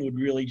Collingwood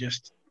really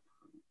just –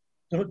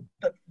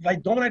 they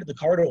dominated the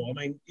corridor. I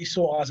mean, you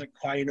saw Isaac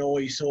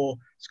Quaynor, you saw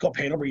Scott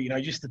Pendlebury,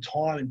 just the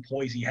time and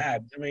poise he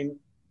had. I mean,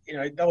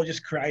 they were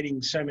just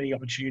creating so many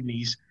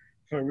opportunities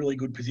from a really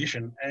good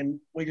position, and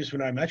we just were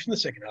no match in the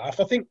second half.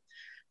 I think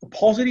the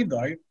positive,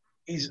 though,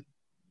 is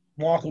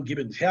Michael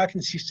Gibbons, how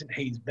consistent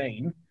he's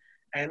been,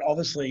 and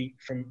obviously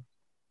from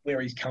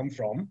where he's come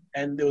from.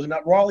 And there was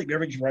Riley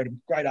Beveridge wrote a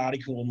great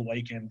article on the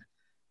weekend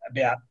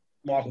about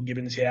Michael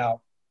Gibbons,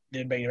 how there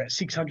had been about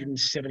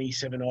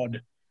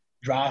 677-odd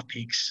draft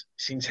picks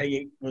since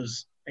he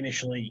was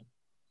initially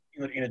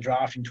in a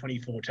draft in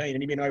 2014,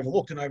 and he'd been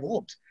overlooked.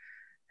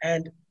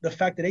 And the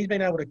fact that he's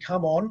been able to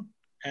come on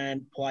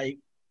and play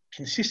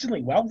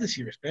consistently well this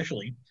year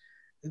especially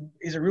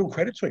is a real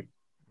credit to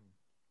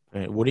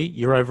him. Woody,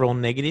 your overall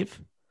negative?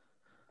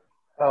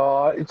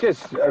 It's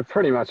just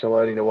pretty much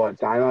alluding to what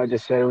Damo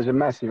just said. It was a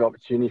massive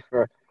opportunity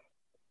for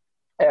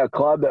our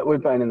club that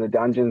we've been in the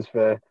dungeons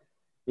for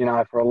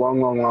a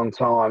long, long, long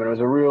time. And it was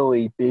a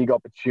really big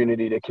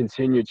opportunity to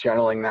continue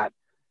channeling that,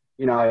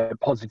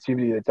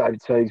 positivity that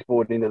David Teague's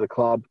brought into the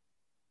club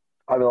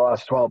over the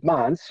last 12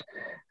 months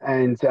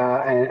and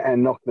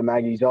knock the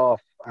Maggies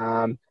off.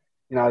 There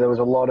was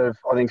a lot of,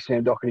 I think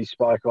Sam Doherty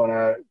spoke on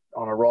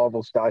a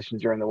rival station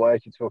during the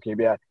week and talking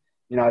about,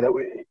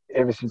 that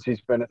ever since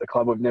he's been at the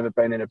club, we've never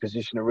been in a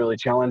position to really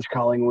challenge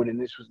Collingwood,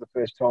 and this was the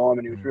first time,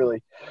 and he was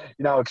really,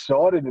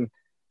 excited. And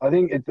I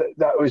think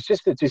that was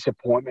just a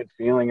disappointment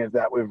feeling of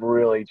that we've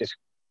really just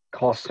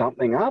cost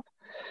something up.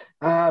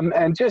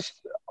 And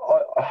just,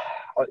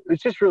 it was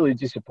just really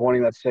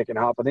disappointing that second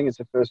half. I think it's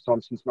the first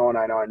time since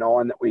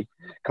 1909 that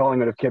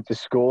Collingwood have kept a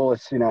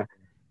scoreless in a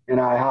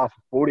half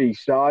of footy.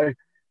 So it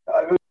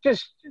was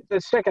just the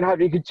second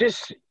half, you could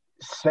just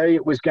see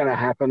it was going to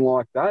happen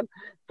like that.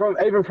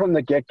 Even from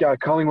the get-go,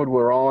 Collingwood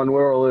were on. We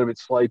were a little bit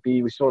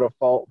sleepy. We sort of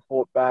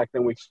fought back,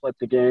 then we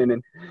slept again.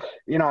 And,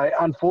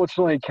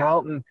 unfortunately,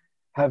 Carlton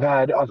have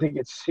had, I think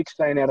it's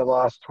 16 out of the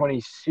last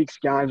 26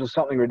 games or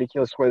something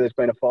ridiculous where there's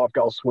been a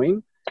 5-goal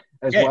swing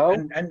as well.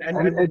 And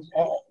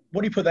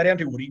what do you put that down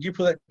to, Woody? Do you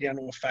put that down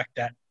to the fact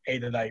that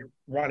either they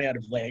run out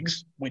of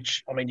legs,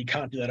 which, I mean, you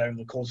can't do that over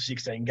the course of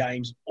 16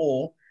 games,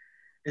 or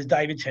does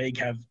David Teague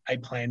have a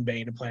plan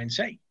B and a plan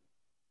C?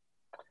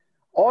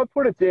 I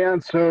put it down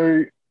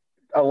to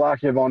a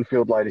lack of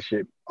on-field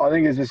leadership. I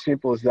think it's as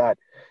simple as that.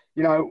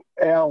 You know,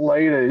 our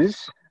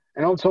leaders,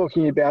 and I'm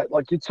talking about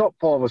like your top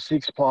 5 or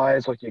 6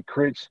 players, like your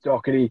Cripps,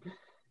 Doherty,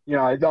 you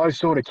know, those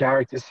sort of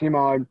characters,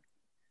 Simo,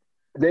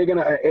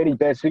 Eddie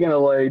Betts, they're going to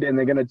lead and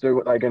they're going to do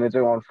what they're going to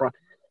do on front.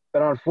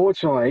 But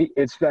unfortunately,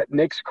 it's that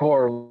next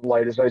core of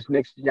leaders, those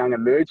next young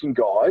emerging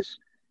guys,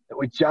 that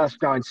we just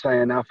don't see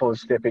enough of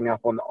stepping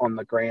up on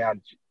the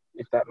ground,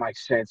 if that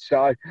makes sense.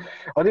 So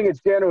I think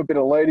it's down to a bit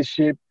of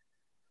leadership,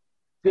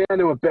 down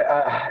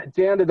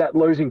to that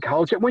losing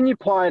culture. When you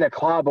play in a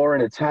club or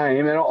in a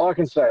team, and I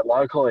can say it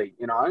locally,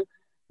 you know,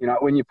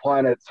 when you play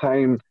in a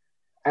team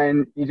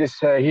and you just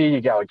say, here you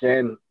go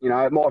again. You know,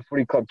 at my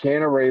footy club,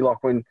 Canterbury,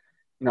 like when,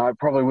 you know,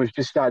 probably was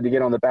just starting to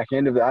get on the back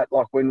end of that.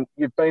 Like when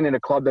you've been in a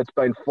club that's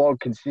been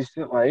flogged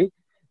consistently,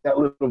 that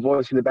little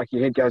voice in the back of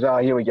your head goes, oh,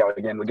 here we go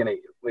again.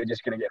 We're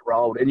just going to get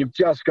rolled. And you've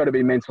just got to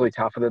be mentally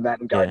tougher than that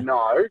and go,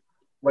 no,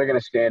 we're going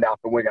to stand up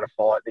and we're going to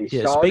fight this.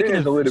 Yeah, so I think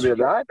there's a little bit of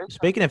that.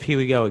 Speaking of here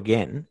we go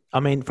again, I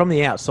mean, from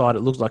the outside,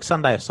 it looks like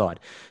Sunday aside.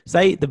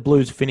 Say the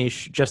Blues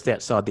finish just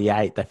outside the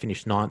 8, they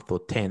finish 9th or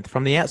 10th.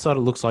 From the outside,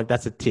 it looks like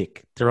that's a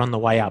tick. They're on the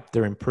way up.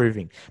 They're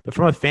improving. But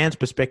from a fan's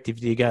perspective,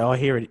 do you go, oh,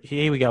 here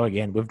we go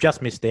again. We've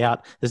just missed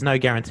out. There's no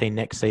guarantee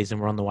next season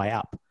we're on the way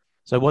up.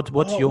 So what's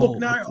your... Look,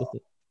 no,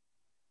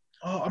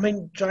 I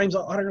mean, James,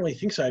 I don't really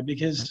think so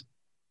because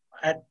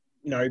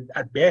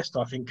at best,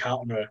 I think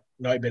Carlton are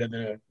no better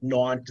than a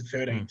 9 to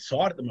 13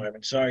 side at the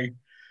moment. So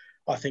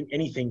I think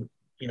anything,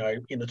 you know,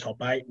 in the top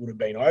 8 would have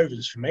been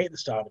overs for me at the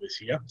start of this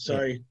year.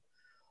 So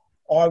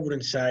I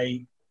wouldn't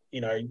say,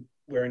 you know,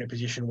 we're in a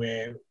position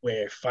where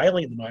we're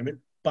failing at the moment.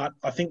 But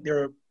I think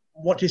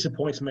what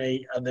disappoints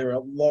me are there are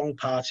long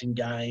parts in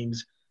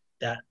games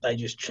that they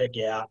just check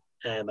out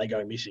and they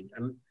go missing.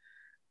 And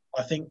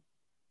I think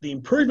the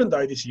improvement,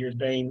 though, this year has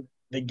been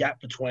the gap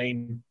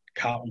between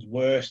Carlton's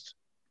worst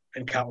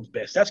and Carlton's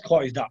best. That's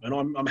closed up, and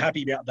I'm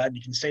happy about that.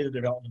 You can see the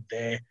development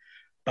there.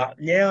 But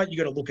now you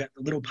got to look at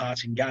the little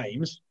parts in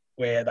games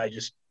where they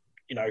just,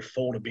 you know,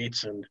 fall to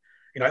bits. And,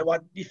 you know, like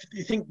if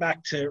you think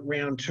back to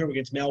round 2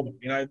 against Melbourne,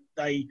 you know,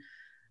 they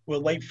were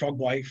leapfrogged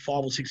by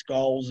 5 or 6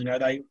 goals. You know,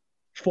 they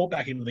fought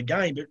back into the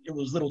game, but it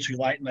was a little too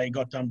late and they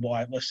got done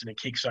by less than a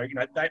kick. So, you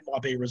know, that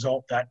might be a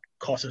result that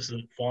cost us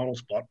the final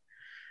spot.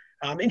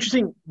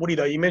 Interesting, Woody,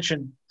 though, you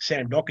mentioned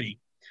Sam Doherty.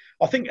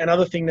 I think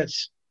another thing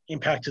that's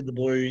impacted the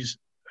Blues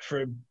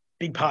for a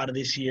big part of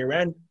this year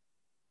and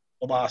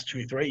the last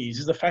 2-3 years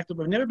is the fact that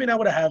we've never been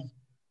able to have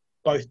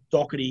both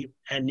Doherty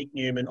and Nick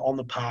Newman on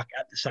the park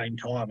at the same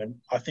time. And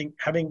I think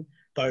having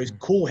those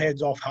cool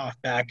heads off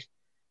half back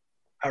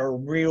are a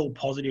real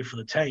positive for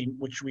the team,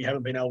 which we have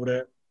not been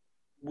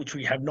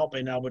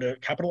able to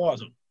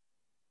capitalise on.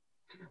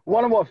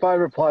 One of my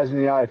favourite players in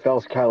the AFL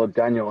is Caleb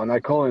Daniel, and they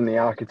call him the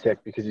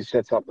architect because he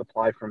sets up the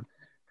play from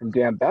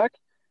down back.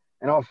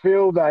 And I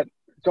feel that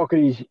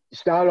Doherty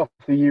started off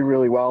the year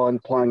really well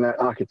and playing that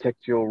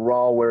architectural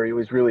role where he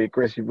was really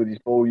aggressive with his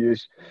ball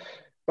use.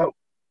 But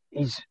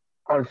he's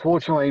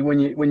unfortunately, when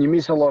you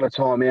miss a lot of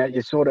time out,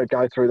 you sort of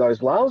go through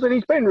those lulls. And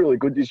he's been really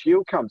good this year.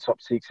 He'll come top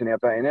 6 in our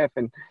BNF,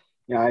 and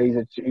you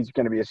know he's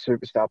going to be a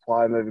superstar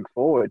player moving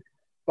forward.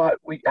 But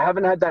we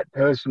haven't had that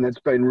person that's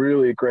been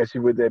really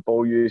aggressive with their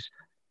ball use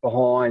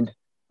behind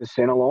the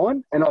centre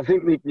line. And I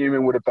think Nick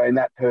Newman would have been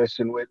that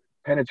person with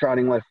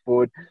penetrating left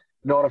foot,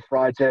 not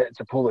afraid to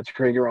pull the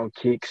trigger on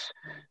kicks.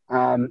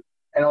 And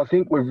I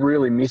think we've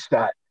really missed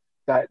that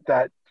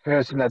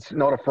person that's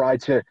not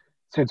afraid to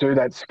do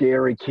that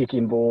scary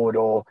kicking board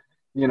or,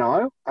 you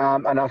know.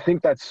 And I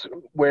think that's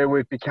where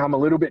we've become a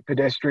little bit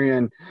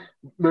pedestrian,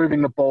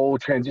 moving the ball,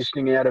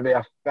 transitioning out of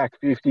our back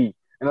 50.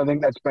 And I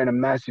think that's been a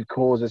massive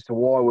cause as to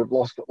why we've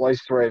lost at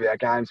least 3 of our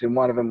games, and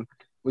one of them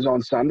was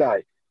on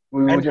Sunday.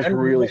 We were just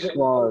really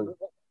slow.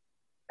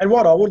 And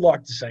what I would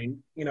like to see,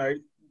 you know,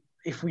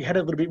 if we had a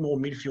little bit more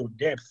midfield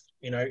depth,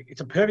 you know,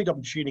 it's a perfect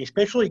opportunity,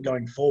 especially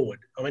going forward.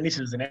 I mean, this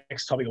is the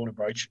next topic I want to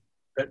broach,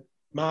 but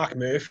Mark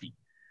Murphy,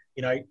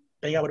 you know,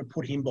 being able to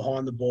put him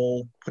behind the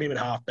ball, put him at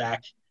half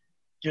back,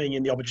 giving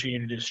him the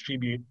opportunity to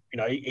distribute. You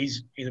know,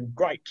 he's a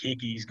great kick.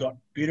 He's got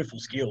beautiful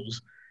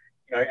skills,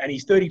 you know, and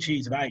he's 32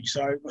 years of age,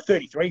 or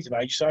 33 years of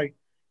age. So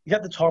he's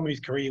at the time of his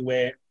career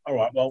where, all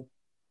right, well,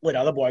 let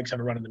other blokes have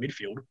a run in the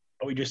midfield,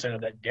 but we just don't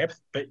have that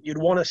depth. But you'd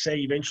want to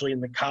see eventually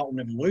in the Carlton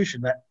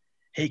evolution that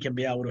he can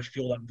be able to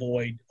fill that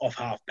void off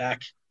half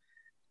back.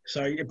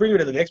 So it brings me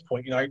to the next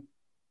point, you know,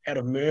 out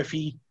of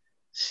Murphy,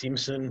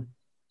 Simpson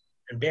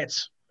and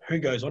Betts, who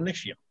goes on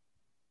next year?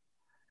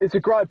 It's a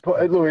great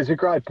point. Look, it's a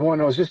great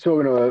point. I was just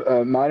talking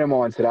to a mate of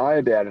mine today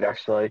about it,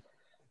 actually.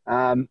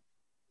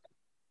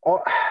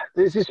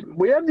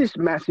 We have this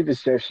massive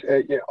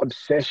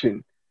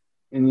obsession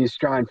in the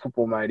Australian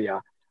football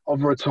media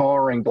of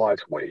retiring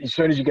blokes. As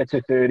soon as you get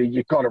to 30,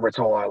 you've got to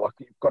retire. Like,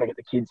 you've got to get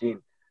the kids in.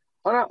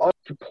 I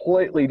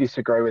completely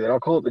disagree with it. I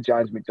call it the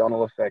James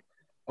McDonald effect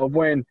of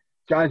when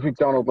James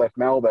McDonald left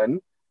Melbourne,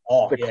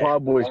 the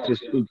club was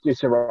just in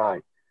disarray.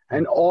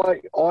 And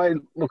I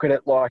look at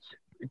it like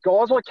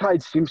guys like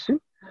Cade Simpson,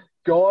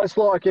 guys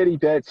like Eddie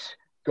Betts,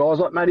 guys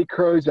like Matty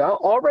Cruiser,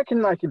 I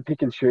reckon they can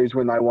pick and choose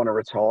when they want to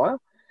retire.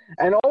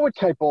 And I would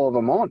keep all of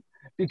them on,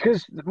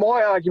 because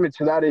my argument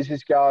to that is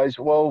this goes,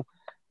 well,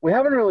 we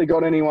haven't really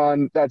got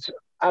anyone that's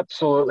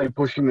absolutely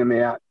pushing them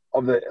out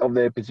of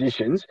their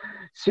positions.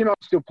 Simo's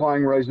still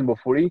playing reasonable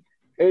footy.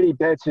 Eddie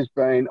Betts has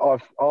been,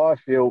 I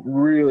feel,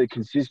 really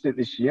consistent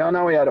this year. I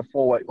know he had a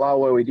 4-week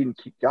lull where we didn't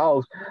kick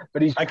goals,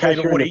 but he's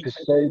pressure and the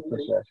perceived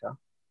pressure.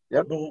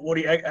 Yep.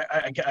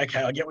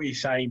 Okay, I get what you're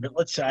saying, but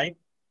let's say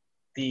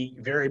the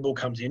variable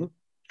comes in,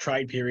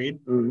 trade period,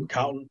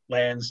 Carlton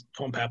lands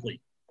Tom Papley.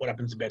 What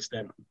happens to Betts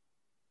then?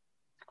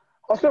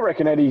 I still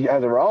reckon Eddie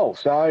has a role.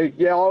 So,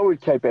 yeah, I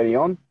would keep Eddie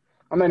on.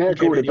 I mean, how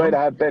cool would it be to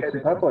have Betts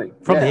and Papley?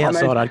 From the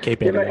outside, I'd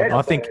keep Eddie on.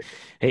 I think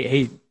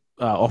he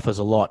offers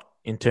a lot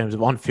in terms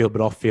of on-field, but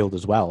off-field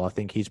as well. I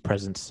think his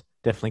presence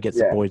definitely gets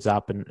the boys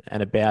up and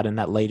about, and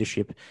that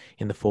leadership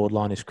in the forward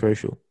line is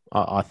crucial,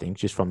 I think,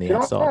 just from the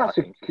outside.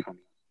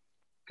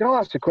 Can I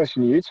ask a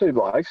question to you two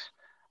blokes?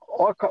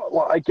 I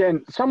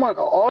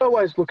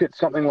always look at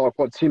something like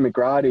what Tim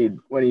McGrath did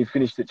when he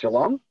finished at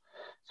Geelong.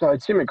 So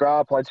Tim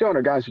McGrath played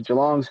 200 games for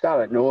Geelong,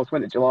 started at North,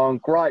 went to Geelong,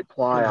 great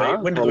player.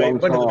 Went to the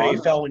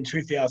VFL in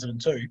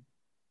 2002.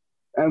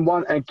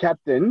 And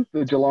captain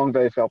the Geelong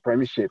VFL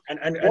Premiership.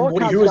 And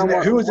Woody, who was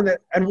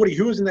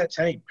in that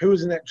team? Who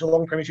was in that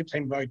Geelong Premiership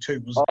team? Vote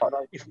two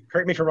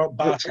correct me if I'm wrong.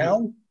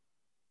 Bartel.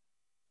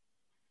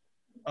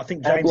 I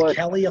think James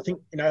Kelly. I think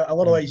a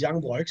lot of these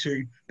young blokes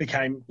who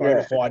became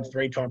bona fide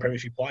 3-time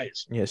Premiership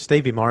players. Yeah,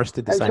 Stevie Morris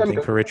did the same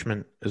thing for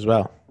Richmond as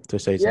well 2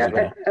 seasons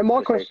ago. And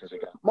my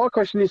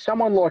question is,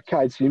 someone like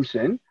Cade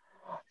Simpson.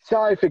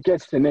 So if it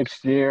gets to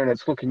next year and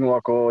it's looking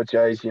like, oh,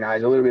 geez, he's a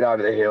little bit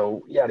over the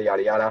hill, yada,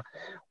 yada, yada,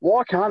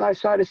 why can't they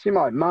say to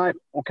Simo, mate,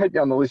 we'll keep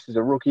you on the list as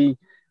a rookie.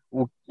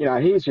 Well,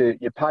 here's your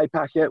pay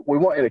packet. We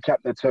want you to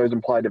captain the twos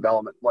and play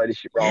development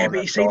leadership role. Yeah,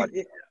 but you see,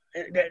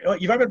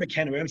 you've opened up a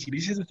can of worms here, but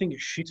this is the thing that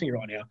shoots me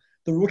right now.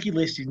 The rookie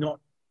list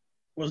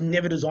was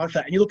never designed for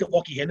that. And you look at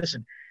Lockie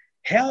Henderson,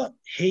 how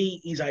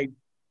he is a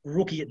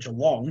rookie at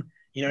Geelong,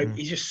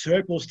 he just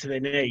circles to their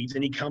needs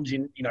and he comes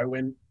in,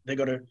 when they've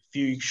got a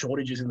few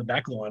shortages in the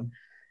back line,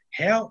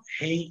 how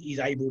he is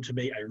able to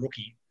be a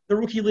rookie. The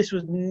rookie list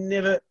was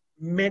never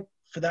meant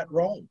for that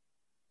role.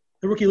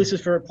 The rookie list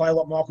is for a player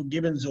like Michael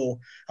Gibbons or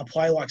a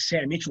player like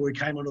Sam Mitchell who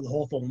came onto the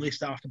Hawthorn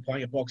list after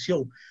playing at Box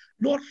Hill,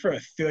 not for a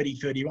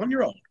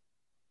 31-year-old.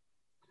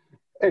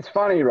 It's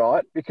funny,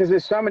 right? Because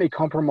there's so many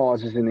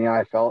compromises in the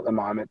AFL at the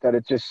moment that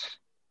it's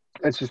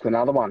just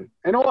another one.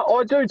 And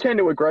I do tend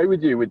to agree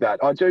with you with that.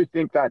 I do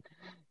think that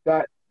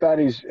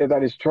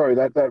is true.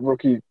 That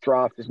rookie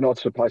draft is not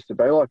supposed to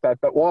be like that.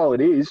 But while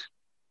it is,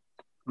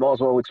 might as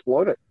well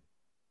exploit it.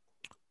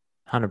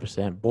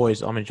 100%.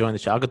 Boys, I'm enjoying the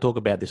show. I could talk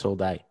about this all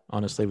day,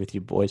 honestly, with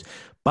you boys.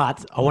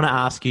 But I want to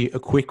ask you a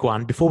quick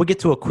one before we get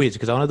to a quiz,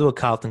 because I want to do a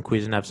Carlton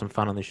quiz and have some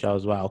fun on the show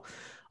as well.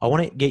 I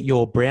want to get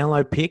your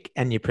Brownlow pick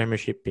and your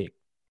Premiership pick.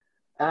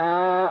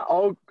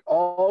 I'll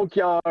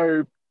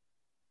go.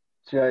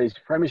 Geez,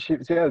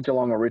 Premiership. It's either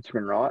Geelong or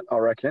Richmond, right? I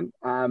reckon.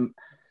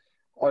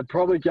 I'd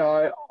probably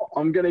go.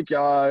 I'm going to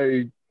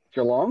go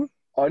Geelong.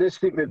 I just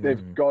think that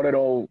they've got it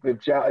all.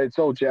 It's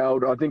all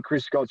gelled. I think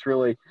Chris Scott's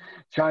really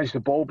changed the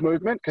ball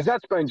movement, because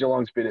that's been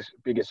Geelong's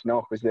biggest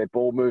knock, was their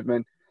ball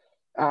movement.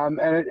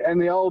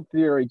 And the old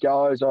theory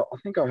goes, I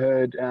think I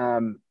heard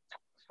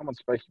someone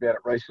speak about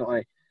it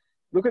recently.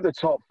 Look at the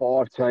top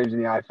 5 teams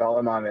in the AFL at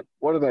the moment.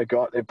 What have they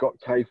got? They've got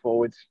key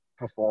forwards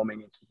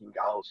performing and kicking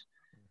goals.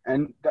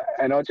 And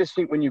I just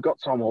think when you've got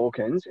Tom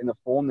Hawkins in the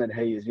form that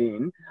he is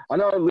in, I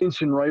know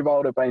Lynch and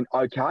Riewoldt have been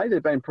okay.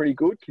 They've been pretty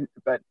good,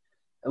 but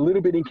a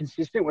little bit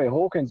inconsistent, where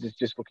Hawkins is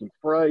just looking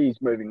free.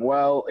 He's moving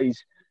well.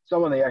 He's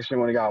someone they actually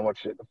want to go and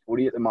watch at the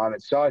footy at the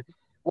moment. So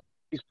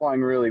he's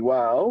playing really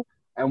well.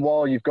 And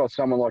while you've got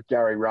someone like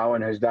Gary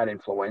Rowan, who's that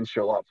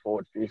influential up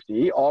forward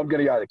 50, I'm going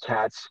to go the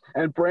Cats.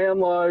 And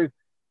Brownlow,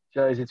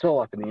 geez, it's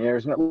all up in the air,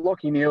 isn't it?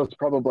 Lockie Neal's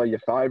probably your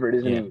favourite,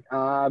 isn't he?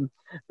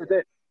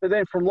 But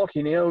then from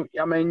Lockie Neal,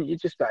 I mean, you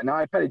just don't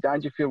know. Paddy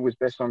Dangerfield was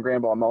best on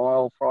ground by a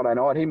mile Friday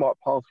night. He might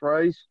pole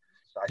threes.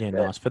 Yeah,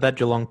 nice. For that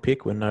Geelong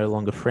pick, we're no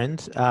longer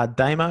friends.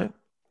 Damo,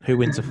 who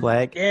wins the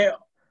flag? Yeah.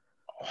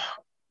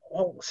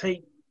 Well,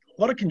 see,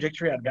 a lot of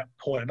conjecture out about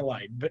Port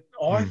Adelaide, but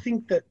I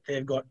think that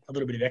they've got a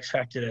little bit of X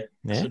factor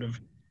to sort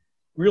of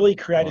really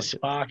create a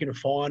spark in a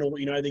final.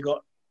 They've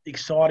got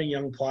exciting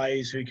young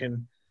players who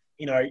can,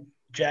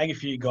 jag a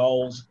few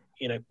goals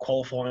in a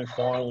qualifying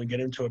final and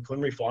get into a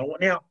preliminary final.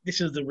 Now,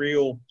 this is the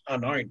real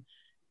unknown.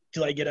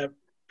 Do they get a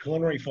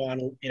preliminary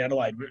final in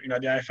Adelaide? The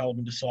AFL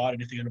haven't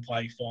decided if they're going to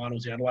play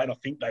finals in Adelaide. I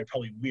think they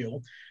probably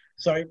will.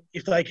 So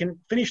if they can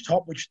finish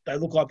top, which they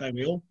look like they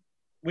will,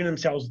 win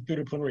themselves through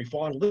the preliminary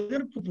final, they're going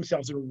to put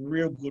themselves in a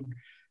real good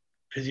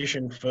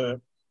position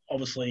for,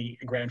 obviously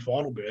a grand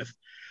final berth.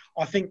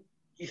 I think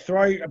you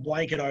throw a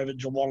blanket over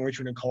Geelong,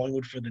 Richmond and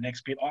Collingwood for the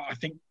next bit. I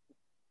think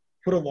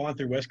put a line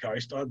through West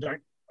Coast.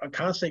 I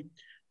can't see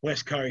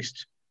West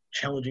Coast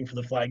challenging for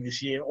the flag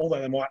this year, although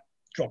they might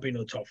drop into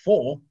the top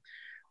 4.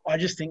 I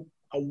just think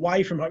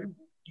away from home,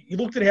 you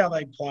looked at how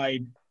they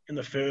played in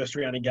the first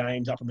round of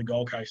games up on the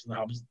Gold Coast and the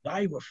Hubs.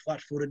 They were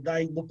flat-footed.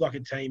 They looked like a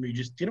team who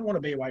just didn't want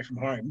to be away from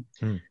home.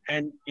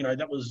 And,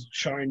 that was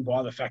shown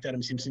by the fact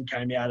Adam Simpson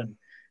came out and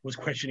was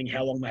questioning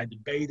how long they had to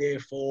be there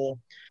for.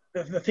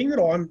 The thing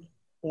that I'm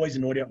always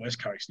annoyed at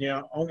West Coast.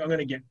 Now, I'm going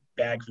to get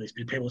bagged for this,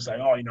 but people say,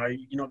 you're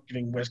not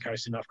giving West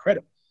Coast enough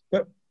credit.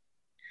 But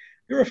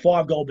they're a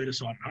 5-goal better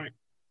side at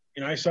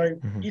home. So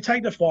you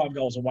take the 5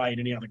 goals away at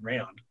any other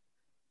ground,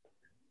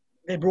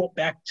 they're brought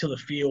back to the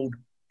field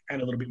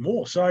and a little bit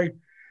more. So,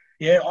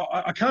 yeah,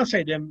 I can't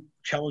say them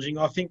challenging.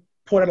 I think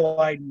Port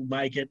Adelaide will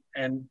make it,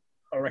 and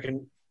I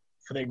reckon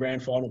for their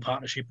grand final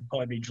partnership will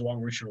probably be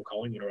Geelong, Richmond or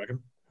Collingwood, I reckon.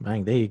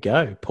 Man, there you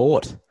go.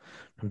 Port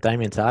from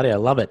Damien Tardy. I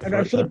love it.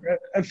 And for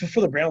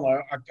the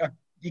Brownlow,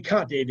 you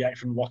can't deviate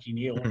from Lachie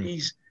Neale.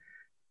 He's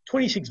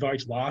 26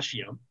 votes last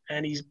year,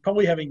 and he's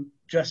probably having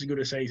just as good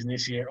a season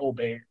this year,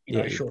 albeit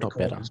short not of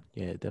better.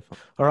 Yeah, definitely.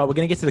 All right, we're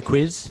going to get to the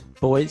quiz,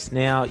 boys.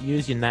 Now,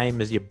 use your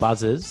name as your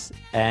buzzers,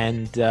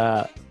 and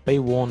be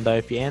warned, though,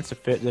 if you answer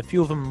a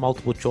few of them are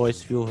multiple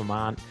choice, a few of them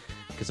aren't,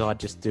 because I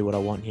just do what I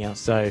want here.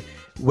 So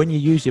when you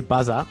use your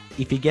buzzer,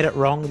 if you get it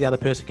wrong, the other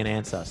person can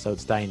answer, so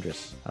it's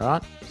dangerous. All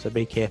right? So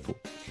be careful.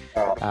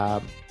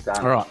 All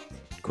right,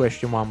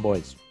 question 1,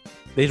 boys.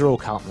 These are all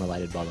Carlton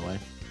related, by the way.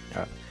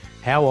 All right.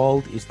 How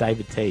old is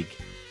David Teague?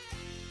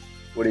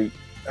 Woody.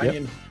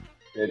 Yep.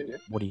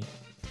 Woody.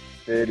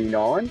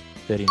 39.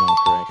 39,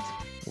 correct.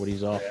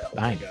 Woody's off.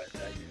 Bang.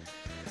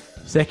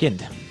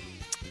 Second,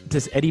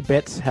 does Eddie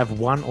Betts have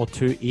 1 or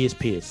 2 ears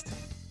pierced?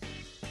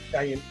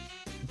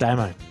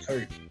 Damo.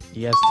 2.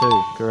 He has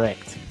 2,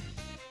 correct.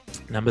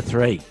 Number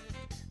 3,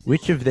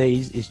 which of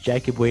these is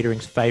Jacob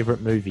Wiedering's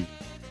favourite movie?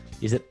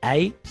 Is it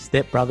A,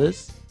 Step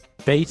Brothers,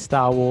 B,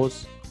 Star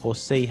Wars, or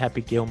C,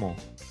 Happy Gilmore?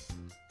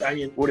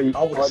 Damien, Woody.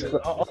 I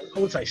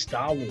would say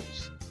Star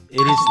Wars. It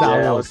is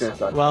Star I Wars. was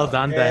gonna say Well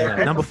Star done, Yeah.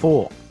 Damo. Number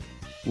 4,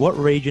 what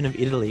region of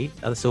Italy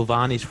are the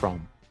Silvanis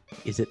from?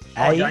 Is it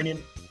A?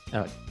 Damien.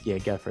 Oh, yeah,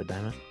 go for it,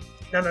 Damo.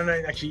 No.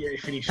 Actually, yeah,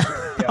 finish.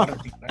 I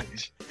don't think that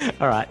is.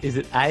 All right, is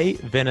it A,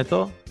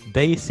 Veneto,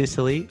 B,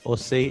 Sicily, or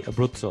C,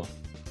 Abruzzo?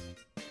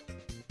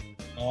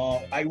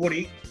 Hey,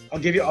 Woody, I'll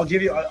give you.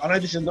 I know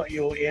this is not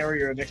your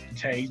area of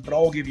expertise, but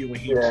I'll give you a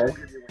hint. Yeah.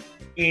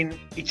 In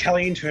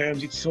Italian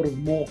terms, it's sort of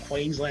more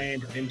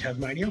Queensland than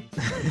Tasmania.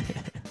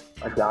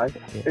 Okay.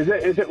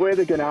 Is it where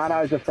the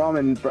Gananos are from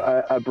in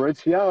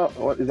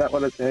Abruzzo? Is that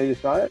what it's how you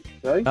say it?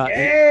 See?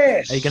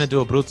 Yes. Are you going to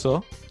do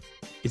Abruzzo?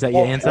 Is that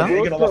your answer?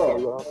 You're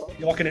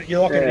locking it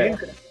in.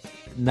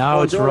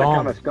 No, it's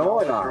wrong. It's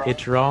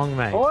It's wrong,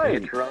 mate.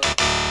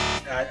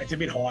 It's a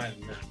bit higher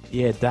than that.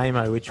 Yeah,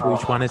 Damo, which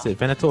one is it?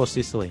 Veneto or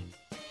Sicily?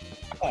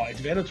 Oh, it's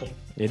Veneto.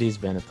 It is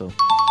Veneto.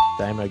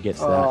 Damo gets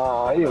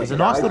that. There's a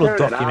nice little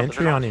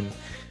documentary on him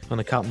on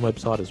the Carlton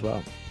website as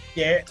well.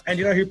 Yeah, and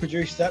you know who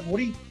produced that,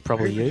 Woody?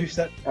 Probably who you. produced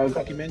that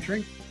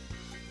documentary?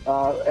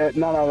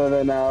 None other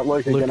than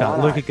Luca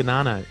Ganano. Luca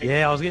Ganano.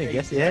 Yeah, I was going to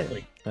guess.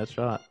 Exactly. Yeah, that's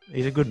right.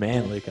 He's a good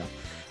man, Luca.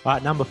 All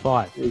right, number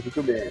 5. He's a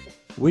good man.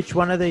 Which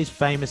one of these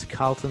famous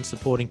Carlton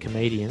supporting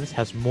comedians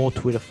has more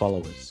Twitter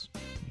followers?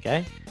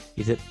 Okay.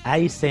 Is it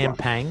A, Sam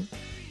Pang,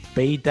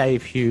 B,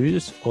 Dave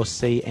Hughes, or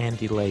C,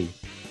 Andy Lee?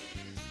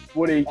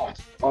 Woody.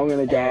 I'm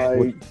going to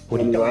go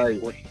Woody. Andy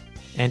Lee.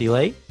 Andy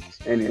Lee?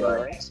 Andy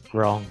Lee.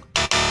 Wrong.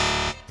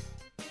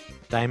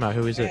 Damo,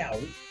 who is it? Wow.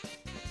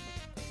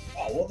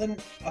 Oh, well, then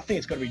I think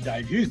it's got to be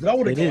Dave Hughes, but I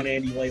would have It gone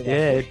is. Andy Lee.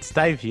 Yeah, it's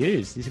Dave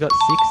Hughes. He's got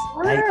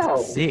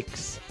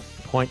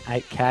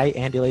 686.8K.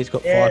 Andy Lee's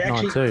got Yeah,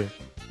 592.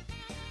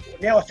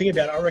 Now I think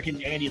about it, I reckon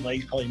Andy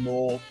Lee's probably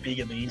more big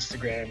in the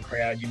Instagram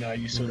crowd.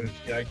 You sort of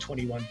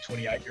 21,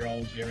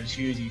 28-year-olds, whereas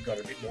Hughes, you've got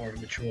a bit more of a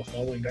mature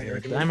following, don't you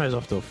reckon? Damo's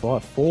off to a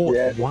 5.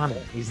 4-1.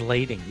 He's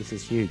leading. This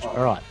is huge.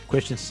 All right,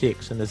 question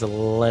 6, and there's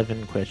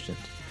 11 questions.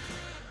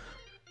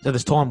 So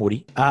there's time,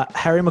 Woody.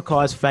 Harry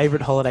Mackay's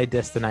favourite holiday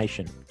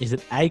destination. Is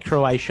it A,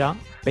 Croatia,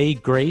 B,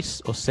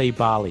 Greece, or C,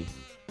 Bali?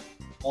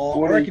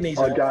 Oh, I reckon he's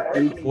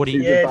Woody.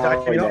 Yeah,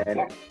 Bali, Damien.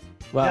 man.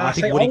 Well, No, I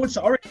think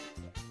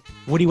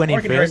Woody went I in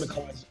reckon Harry first.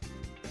 Mackay's.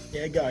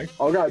 Yeah, go.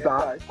 I'll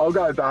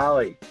go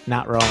Bali.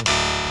 Not wrong.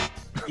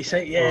 You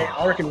see, yeah,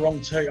 I reckon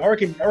wrong too. I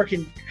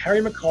reckon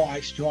Harry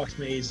Mackay strikes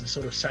me as a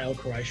sort of sail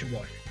Croatian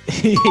bloke.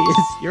 He is.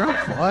 You're on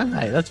 5,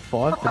 mate. That's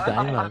 5 for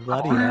Damo.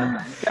 Bloody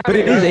hell. But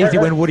it is easy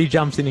when Woody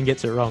jumps in and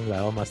gets it wrong,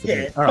 though, I must Yeah,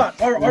 admit. All right.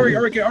 but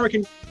I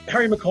reckon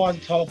Harry Mackay's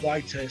the type of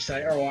bloke to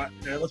say, all right,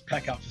 let's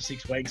pack up for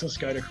 6 weeks. Let's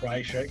go to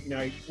Croatia.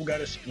 We'll go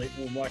to Split.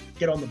 We'll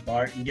get on the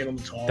boat and get on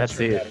the tiles. That's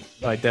for it. about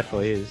Oh, it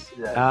definitely is.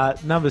 Yeah.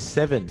 Number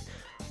 7.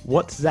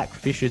 What's Zach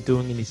Fisher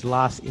doing in his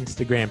last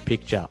Instagram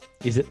picture?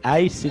 Is it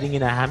A, sitting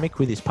in a hammock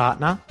with his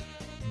partner,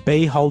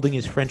 B, holding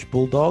his French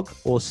bulldog,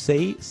 or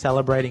C,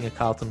 celebrating a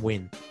Carlton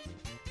win?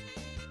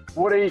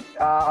 Woody,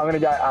 I'm going to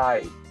go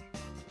A.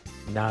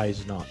 No,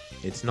 he's not.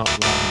 It's not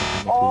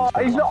Ryan. Oh,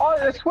 he's not.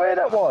 I swear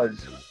that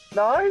was.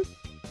 No?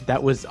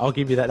 That was. I'll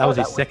give you that. That was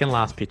his second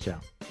last picture.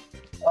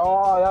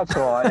 Oh, that's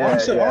right.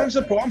 Yeah,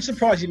 I'm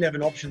surprised he didn't have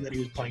an option that he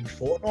was playing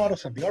Fortnite or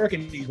something. I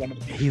reckon he's one of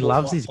the big He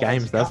loves Fortnite his players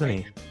games, in the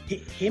doesn't company. he?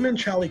 Him and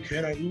Charlie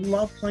Curnow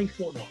love playing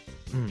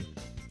Fortnite.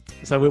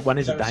 So which one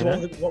is it,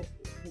 Damo?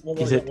 What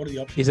Is are it the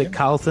options? is it again?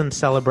 Carlton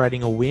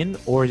celebrating a win,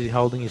 or is he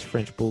holding his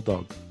French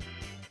bulldog?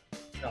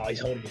 No, he's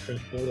holding his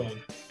first bulldog.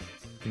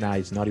 No,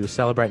 he's not. He was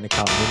celebrating the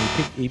Carlton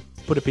win. He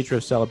put a picture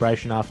of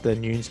celebration after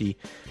Newsy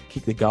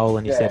kicked the goal,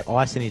 and he said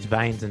ice in his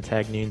veins and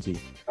tagged Newsy.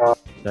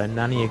 So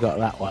none of you got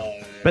that one.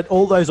 But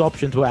all those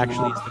options were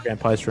actually Instagram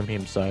posts from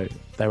him, so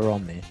they were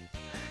on there.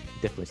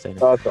 Definitely seen it.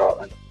 That's right,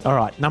 man. All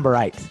right, number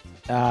 8.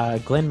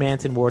 Glenn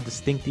Manton wore a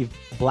distinctive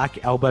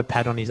black elbow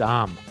pad on his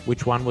arm.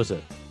 Which one was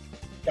it?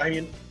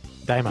 Damien,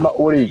 Damo.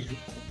 Woody.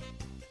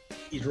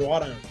 he's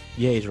right on.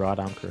 Yeah, he's right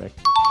arm, correct.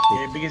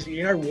 Yeah, because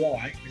you know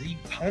why? Because he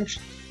punched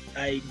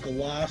a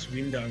glass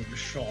window in the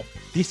shop.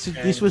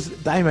 This was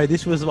Damo.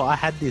 This was I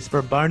had this for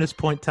a bonus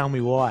point. Tell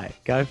me why.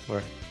 Go for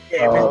it.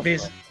 Yeah,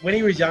 because when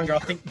he was younger, I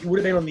think he would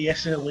have been on the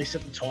SNL list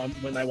at the time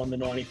when they won the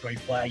 '93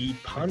 flag. He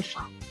punched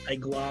a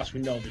glass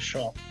window of the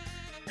shop,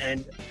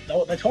 and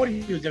they told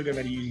him he was never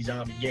going to use his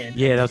arm again.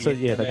 Yeah, that's it.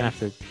 Yeah, they're gonna have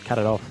to cut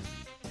it off.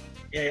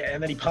 Yeah,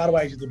 and then he parted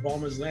ways with the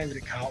Bombers, landed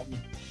at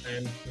Carlton,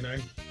 and there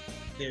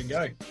you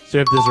go.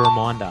 Served as a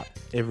reminder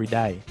every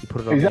day. You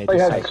put it on He's there. only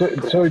Just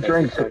had say, two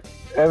drinks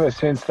ever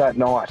since that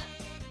night.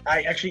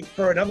 Hey, actually,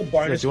 for another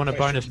bonus, do you want a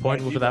bonus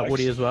point for that,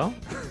 Woody, as well?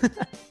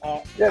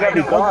 Yeah, that'd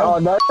be great. I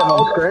know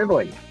I'm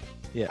scrambling.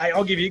 Hey,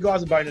 I'll give you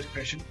guys a bonus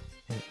question.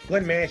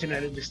 Glenn Manton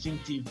had a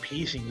distinctive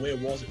piercing. Where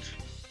was it?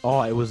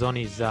 Oh, it was on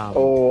his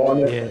On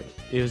yeah,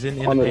 it was in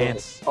the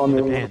pants. on In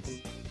the the- pants.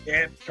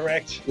 Yeah,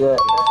 correct. Yeah.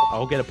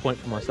 I'll get a point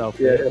for myself.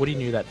 Yeah. Woody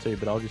knew that too,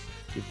 but I'll just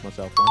give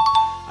myself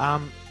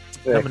one.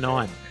 Yeah. Number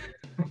 9.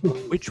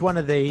 Which one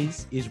of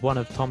these is one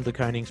of Tom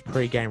DeKoning's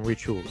pre-game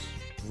routines?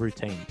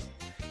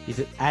 Is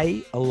it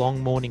A, a long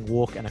morning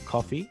walk and a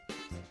coffee?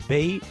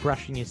 B,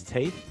 brushing his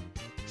teeth?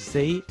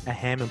 C, a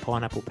ham and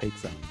pineapple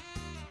pizza?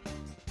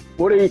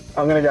 Woody,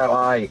 I'm going to go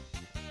A.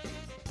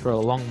 For a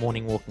long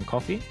morning walk and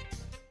coffee?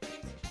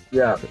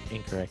 Yeah.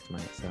 Incorrect,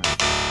 mate. So,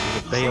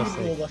 is it B or He's C?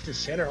 more left to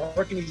centre. I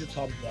reckon he's the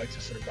type of bloke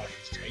to sort of brush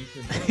his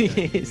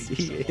teeth.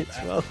 He is.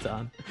 Well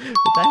done.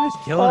 But Damon's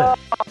killing it.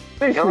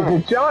 This is a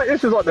joke.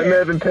 This is like the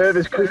Mervyn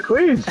Purvis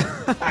quiz.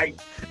 Hey,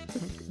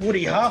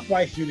 Woody,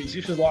 halfway through this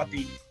was like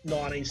the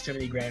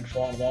 1970 grand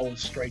final. I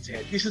was streets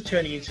ahead. This is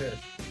turning into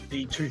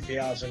the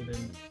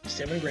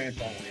 2007 grand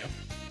final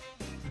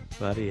now.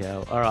 Bloody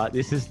hell. All right,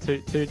 this is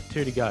two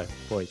to go,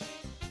 boys.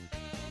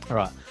 All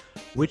right.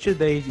 Which of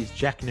these is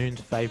Jack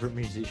Noon's favourite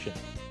musician?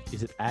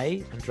 Is it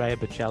A, Andrea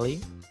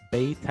Bocelli,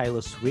 B,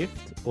 Taylor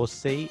Swift, or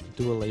C,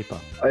 Dua Lipa?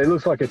 He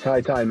looks like a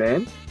Tay-Tay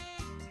man.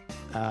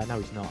 No,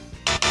 he's not.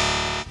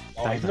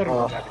 Oh, he's not an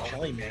Andre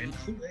Bocelli, man.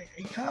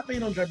 He can't be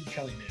an Andre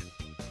Bocelli, man.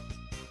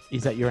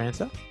 Is that your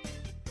answer?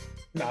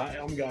 No,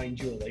 I'm going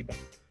Dua Lipa.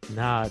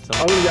 No, it's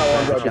I'm going to go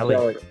Andre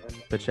Bocelli.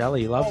 Bocelli,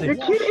 he loves You him.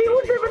 kid, he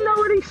would never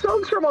know any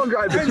songs from Andre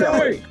I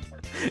Bocelli. know.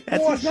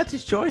 That's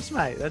his choice,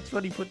 mate. That's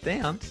what he put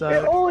down. So,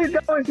 Yeah, all he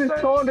does is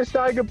just time to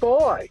say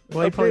goodbye.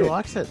 well, he That's probably it.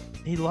 likes it.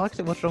 He likes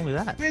it. What's wrong with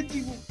that? Where do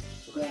you...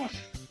 What?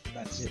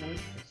 That's...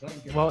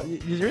 Well,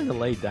 you're in the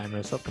lead,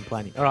 Damo. Stop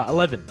complaining. All right,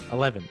 11.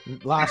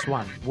 Last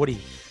one.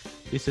 Woody,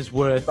 this is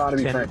worth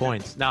Barnaby 10 Frank.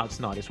 points. No, it's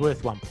not. It's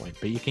worth 1 point,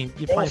 but you're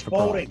Well playing for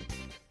Spalding.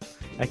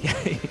 pride.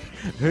 Okay.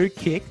 Who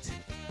kicked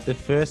the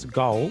first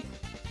goal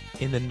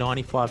in the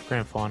 95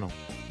 grand final?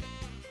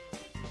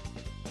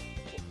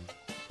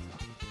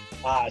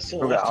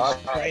 Still left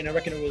to Spain. I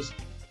reckon it was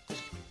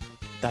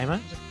Damo?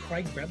 it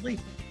Craig Bradley.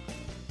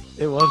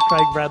 It was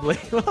Craig Bradley.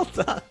 Well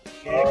done.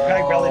 Yeah,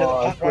 Craig Bradley to the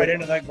punt right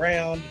into the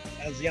ground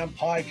as the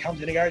umpire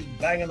comes in and goes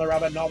banging the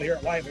rubber knob here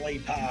at Waverley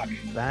Park.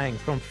 Bang,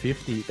 from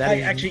 50. That Hey,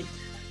 is actually,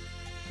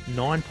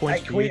 9 points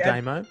Hey, for can we you,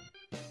 add- Damo.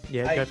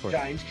 Yeah, hey, go for it.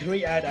 James, can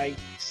we add a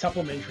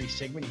supplementary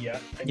segment here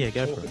and Yeah,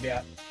 go talk for it.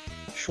 about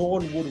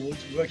Sean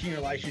Woodward's working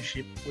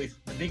relationship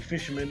with the big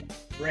fisherman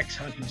Rex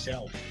Hunt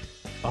himself?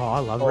 Oh, I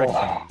love Rex.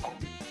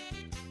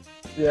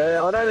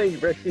 Yeah, I don't think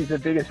Rexy's the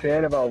biggest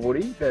fan of old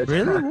Woody. But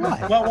Really?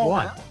 Why? Well,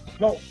 Why?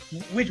 Well,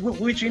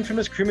 which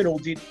infamous criminal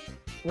did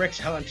Rex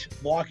Hunt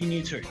liken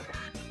you to?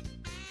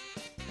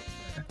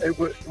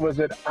 Was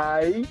it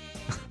A,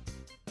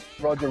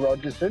 Roger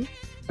Rogerson,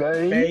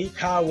 B, B.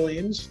 Carl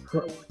Williams.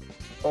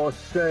 or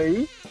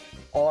C,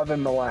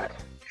 Ivan Milat?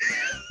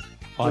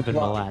 Ivan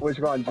Milat. Which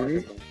one,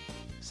 Jimmy?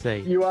 C.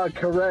 You are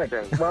correct.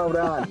 Well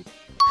done.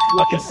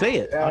 I can see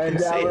it. I And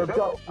can see we've it.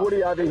 got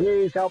Woody over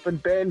here. He's helping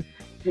Ben,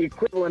 the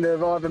equivalent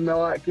of Ivan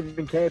Milat,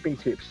 giving camping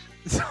tips.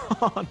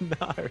 Oh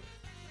no,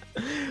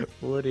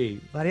 Woody,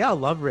 buddy, I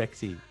love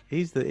Rexy.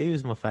 He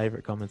was my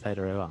favourite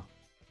commentator ever.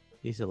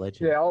 He's a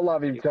legend. Yeah, I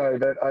love him too,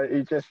 but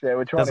he just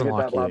we're trying Doesn't to get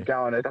like that love you.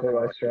 going at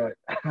 2 straight.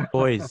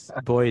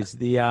 Boys,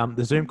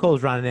 the Zoom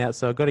call's running out,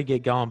 so I've got to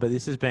get going. But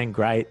this has been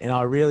great, and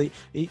I really,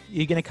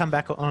 you going to come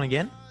back on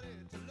again?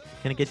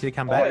 Going to get you to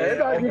come back?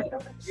 Yeah,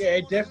 Yeah,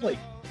 definitely.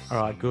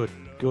 All right, good.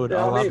 good.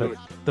 Yeah, I love maybe. it.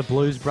 The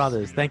Blues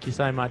Brothers. Thank you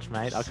so much,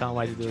 mate. I can't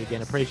wait to do it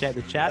again. Appreciate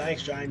the chat.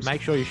 Thanks, James.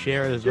 Make sure you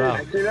share it as well.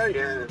 On See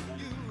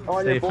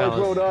your you, boys, fellas.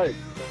 well done.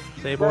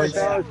 See you, boys.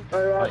 All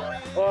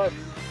right.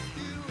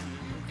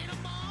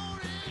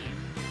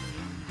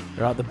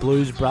 All right, the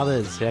Blues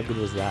Brothers. How good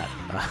was that?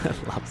 I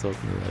love talking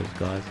to those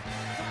guys.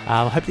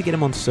 I hope to get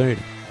them on soon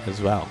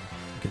as well.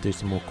 We can do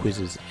some more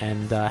quizzes.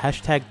 And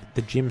hashtag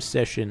the gym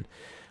session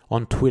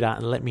on Twitter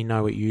and let me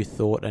know what you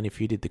thought. And if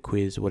you did the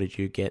quiz, what did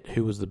you get?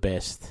 Who was the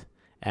best?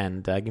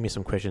 And give me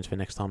some questions for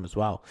next time as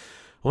well.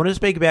 I wanted to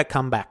speak about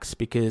comebacks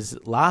because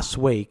last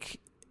week,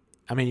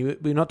 I mean,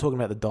 we're not talking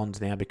about the Dons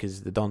now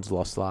because the Dons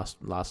lost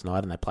last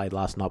night and they played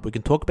last night. We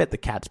can talk about the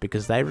Cats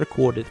because they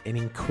recorded an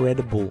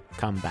incredible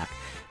comeback.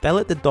 They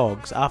let the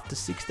Dogs, after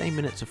 16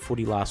 minutes of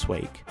footy last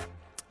week,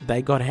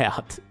 they got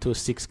out to a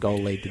 6-goal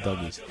lead, the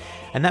Doggies.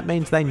 And that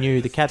means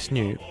the Cats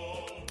knew,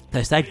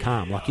 they stayed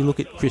calm. Like, you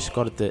look at Chris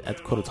Scott at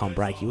the quarter time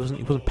break, he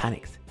wasn't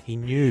panicked. He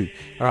knew,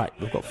 all right,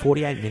 we've got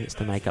 48 minutes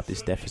to make up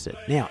this deficit.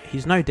 Now,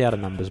 he's no doubt a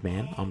numbers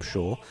man, I'm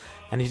sure.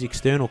 And his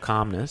external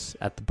calmness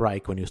at the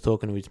break when he was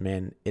talking to his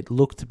men, it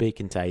looked to be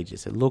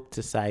contagious. It looked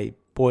to say,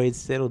 boys,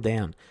 settle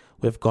down.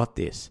 We've got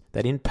this.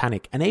 They didn't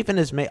panic. And even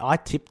as me, I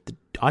tipped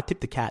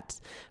the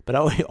Cats. But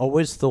I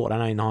always thought, I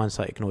know in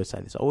hindsight you can always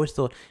say this, I always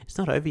thought, it's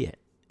not over yet.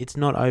 It's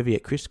not over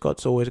yet. Chris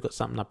Scott's always got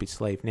something up his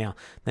sleeve. Now,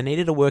 they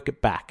needed to work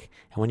it back.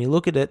 And when you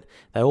look at it,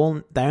 they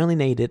only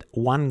needed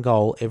 1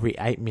 goal every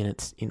 8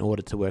 minutes in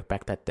order to work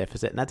back that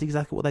deficit. And that's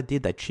exactly what they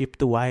did. They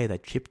chipped away,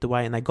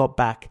 and they got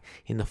back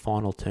in the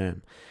final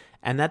term.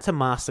 And that's a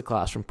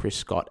masterclass from Chris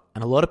Scott.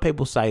 And a lot of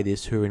people say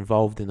this who are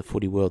involved in the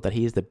footy world, that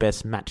he is the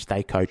best match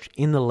day coach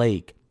in the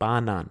league, bar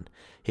none.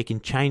 He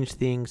can change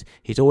things.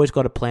 He's always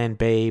got a plan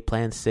B,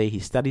 plan C. He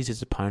studies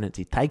his opponents.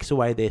 He takes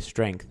away their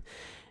strength.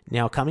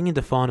 Now, coming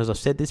into finals, I've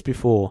said this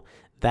before,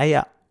 they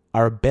are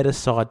a better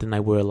side than they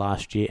were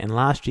last year. And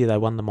last year, they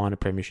won the minor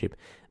premiership.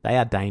 They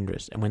are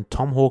dangerous. And when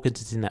Tom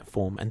Hawkins is in that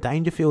form, and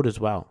Dangerfield as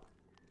well.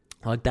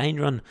 Like,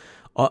 Danger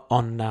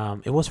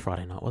on it was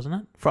Friday night, wasn't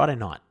it? Friday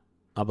night,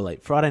 I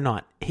believe. Friday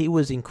night, he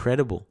was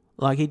incredible.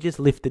 Like, he just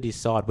lifted his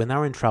side. When they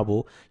were in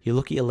trouble, you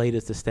look at your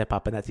leaders to step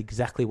up, and that's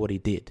exactly what he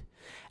did.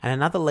 And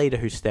another leader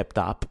who stepped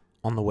up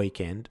on the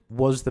weekend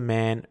was the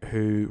man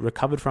who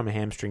recovered from a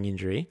hamstring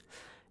injury,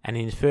 and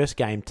in his first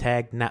game,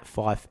 tagged Nat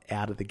Fyfe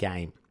out of the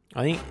game.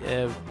 I think,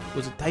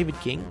 was it David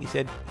King? He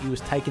said he was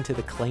taken to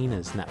the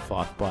cleaners, Nat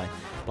Fyfe,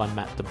 by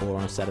Matt DeBoer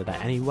on Saturday,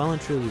 and he well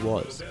and truly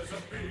was.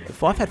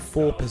 Fyfe had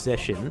 4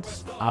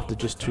 possessions after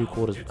just 2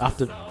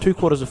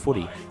 quarters of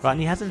footy, right? And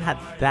he hasn't had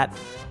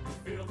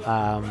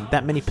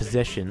that many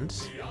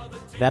possessions,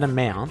 that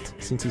amount,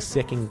 since his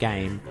second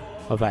game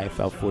of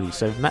AFL footy.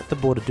 So Matt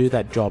DeBoer to do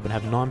that job and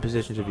have 9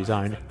 possessions of his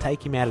own,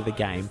 take him out of the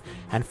game,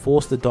 and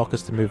force the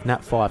Dockers to move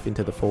Nat Fyfe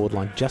into the forward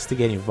line just to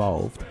get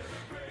involved.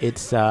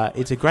 It's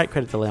a great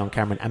credit to Leon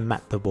Cameron and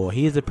Matt DeBoer.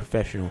 He is a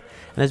professional.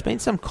 And there's been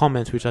some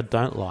comments which I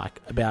don't like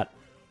about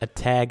a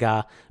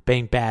tagger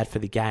being bad for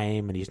the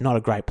game and he's not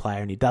a great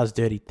player and he does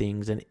dirty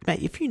things. And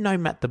mate, if you know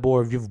Matt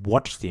DeBoer, if you've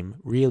watched him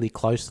really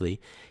closely,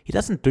 he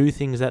doesn't do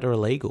things that are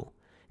illegal.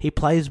 He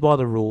plays by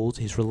the rules.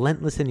 He's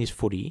relentless in his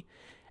footy.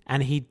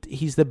 And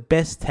he's the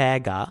best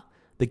tagger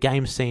the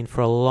game's seen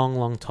for a long,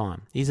 long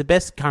time. He's the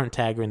best current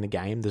tagger in the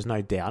game, there's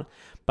no doubt.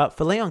 But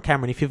for Leon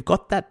Cameron, if you've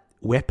got that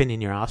weapon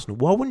in your arsenal,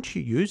 why wouldn't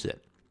you use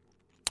it?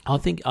 I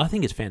think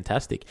it's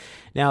fantastic.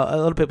 Now, a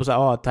lot of people say,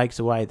 oh, it takes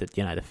away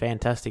the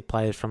fantastic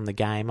players from the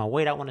game. Oh,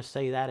 we don't want to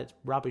see that. It's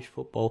rubbish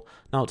football.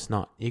 No, it's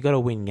not. You got to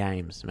win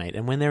games, mate.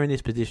 And when they're in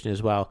this position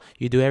as well,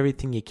 you do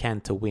everything you can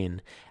to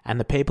win. And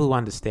the people who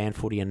understand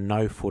footy and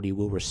know footy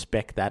will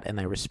respect that, and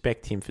they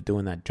respect him for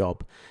doing that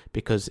job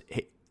because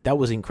that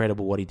was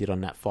incredible what he did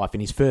on Nat Fyfe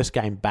in his first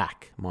game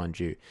back, mind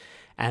you.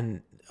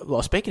 And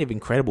well, speaking of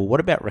incredible, what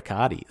about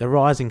Riccardi, the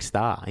rising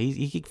star?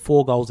 He kicked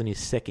 4 goals in his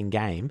second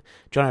game.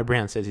 Jono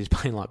Brown says he's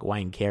playing like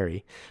Wayne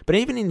Carey. But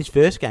even in his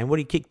first game,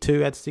 he kicked 2,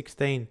 had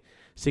 16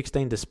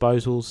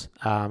 disposals.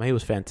 He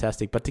was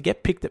fantastic. But to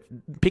get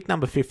pick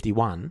number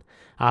 51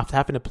 after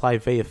having to play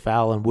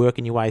VFL and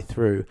working your way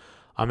through,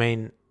 I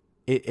mean,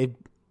 it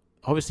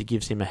obviously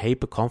gives him a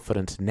heap of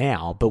confidence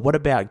now. But what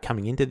about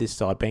coming into this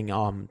side being,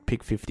 I'm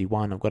pick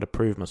 51, I've got to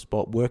prove my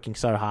spot, working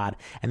so hard,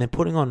 and then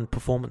putting on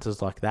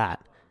performances like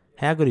that?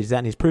 How good is that?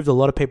 And he's proved a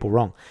lot of people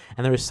wrong.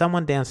 And there is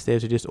someone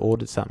downstairs who just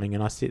ordered something,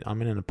 and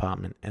I'm in an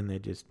apartment, and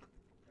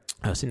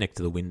I sit next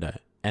to the window,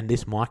 and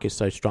this mic is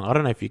so strong. I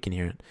don't know if you can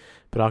hear it,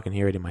 but I can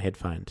hear it in my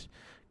headphones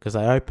because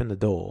they opened the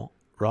door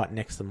right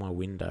next to my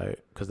window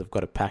because they've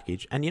got a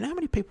package. And you know how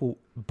many people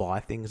buy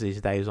things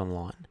these days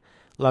online?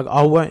 Like,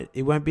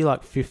 it won't be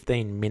like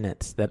 15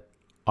 minutes that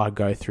I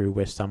go through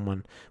where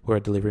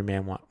a delivery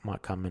man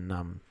might come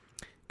and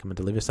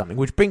deliver something.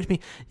 Which brings me,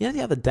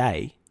 the other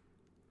day,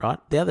 right?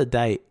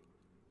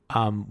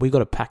 We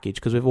got a package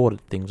because we've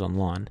ordered things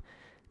online,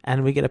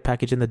 and we get a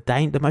package, and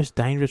the most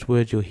dangerous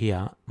words you'll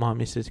hear, my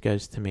missus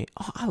goes to me,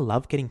 oh, I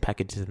love getting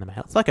packages in the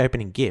mail. It's like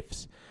opening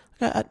gifts.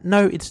 I go,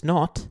 no, it's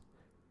not.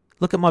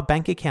 Look at my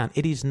bank account.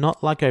 It is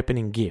not like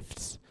opening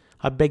gifts.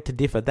 I beg to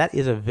differ. That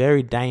is a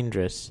very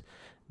dangerous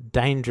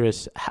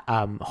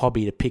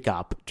hobby to pick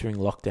up during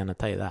lockdown, I'll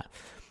tell you that.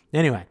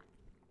 Anyway,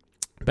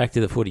 back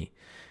to the footy.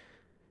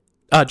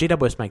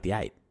 GWS make the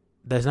 8.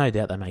 There's no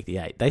doubt they make the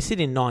 8. They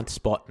sit in 9th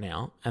spot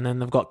now, and then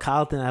they've got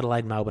Carlton,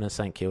 Adelaide, Melbourne and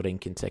St Kilda in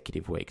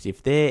consecutive weeks.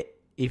 If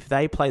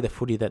they play the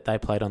footy that they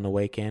played on the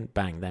weekend,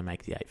 bang, they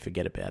make the 8.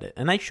 Forget about it.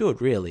 And they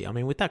should, really. I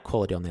mean, with that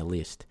quality on their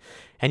list.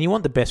 And you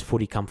want the best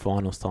footy come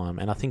finals time,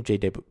 and I think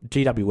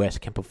GWS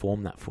can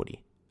perform that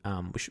footy.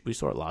 We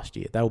saw it last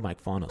year. They will make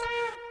finals.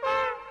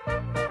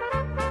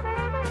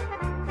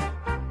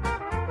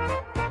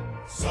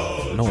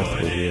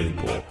 North were really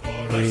poor.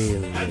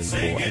 Really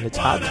poor. And it's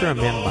hard to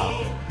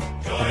remember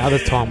another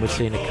time we've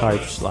seen a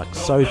coach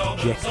so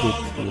dejected,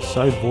 he was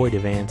so void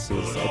of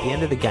answers. At the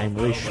end of the game,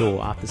 Rhys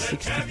Shaw, after a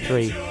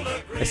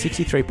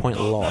 63-point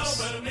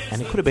loss,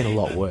 and it could have been a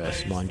lot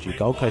worse, mind you.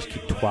 Gold Coast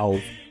kicked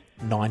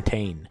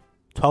 12-19.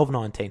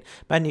 12-19.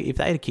 But if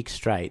they had kicked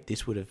straight,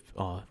 this would have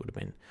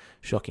been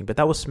shocking. But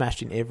that was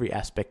smashed in every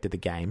aspect of the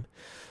game,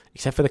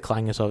 except for the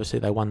Clangers. Obviously,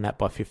 they won that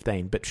by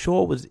 15. But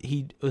Shaw was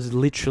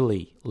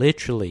literally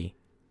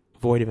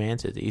void of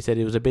answers. He said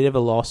it was a bit of a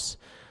loss.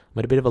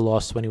 But a bit of a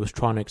loss when he was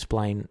trying to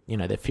explain,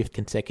 their 5th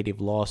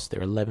consecutive loss,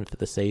 their 11th for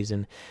the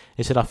season.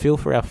 He said, I feel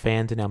for our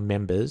fans and our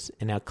members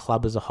and our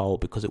club as a whole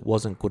because it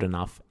wasn't good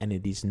enough and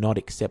it is not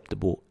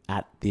acceptable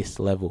at this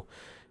level.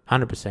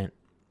 100%.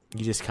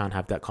 You just can't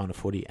have that kind of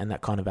footy and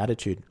that kind of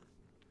attitude.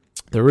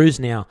 The Roos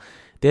now,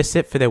 they're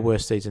set for their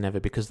worst season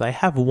ever because they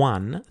have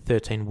won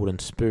 13 wooden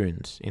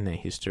spoons in their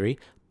history,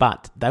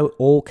 but they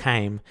all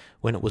came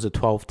when it was a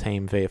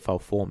 12-team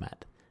VFL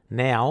format.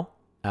 Now,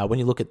 when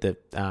you look at the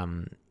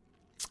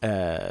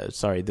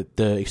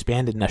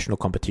expanded national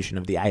competition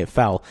of the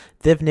AFL,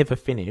 they've never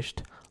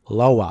finished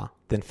lower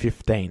than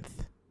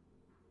 15th.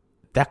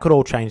 That could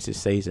all change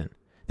this season.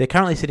 They're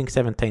currently sitting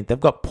 17th. They've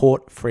got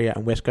Port, Freo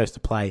and West Coast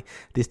to play.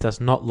 This does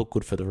not look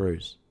good for the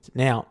Roos.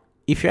 Now,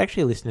 if you're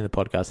actually listening to the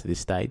podcast at this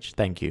stage,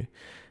 thank you.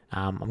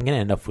 I'm going to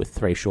end off with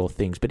 3 short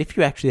things, but if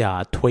you actually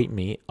are, tweet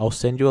me. I'll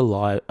send you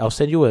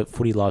a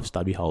Footy Live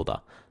stubby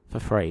holder for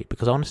free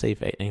because I want to see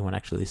if anyone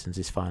actually listens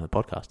this far in the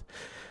podcast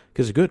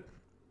because it's good.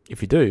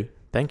 If you do,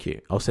 thank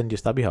you. I'll send you a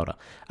stubby holder.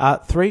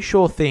 3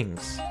 short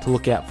things to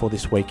look out for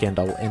this weekend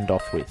I'll end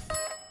off with.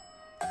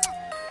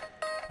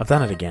 I've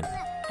done it again.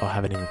 I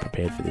haven't even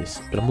prepared for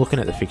this, but I'm looking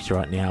at the fixture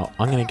right now.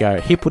 I'm going to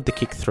go Hip with the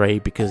kick 3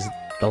 because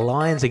the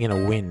Lions are going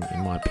to win,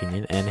 in my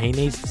opinion, and he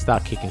needs to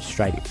start kicking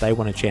straight if they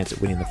want a chance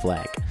at winning the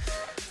flag.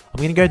 I'm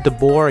going to go De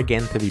Boer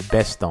again to be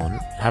best on,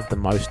 have the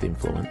most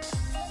influence,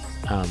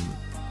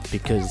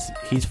 because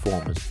his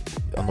form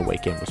on the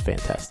weekend was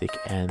fantastic,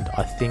 and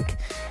I think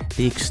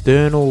the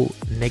external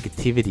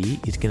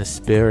negativity is going to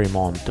spur him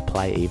on to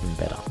play even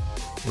better,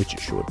 which it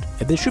should.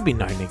 There should be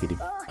no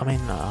negative. I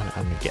mean,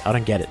 I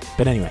don't get it.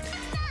 But anyway,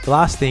 the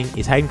last thing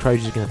is Hayden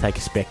Trojan is going to take a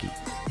specky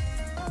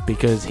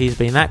because he's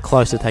been that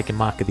close to taking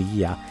mark of the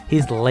year.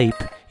 His leap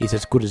is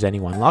as good as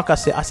anyone. Like I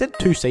said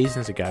 2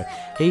 seasons ago,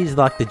 he's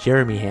like the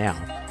Jeremy Howe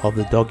of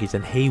the Doggies,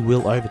 and he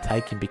will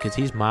overtake him because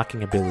his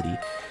marking ability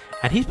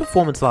and his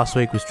performance last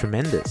week was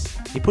tremendous.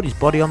 He put his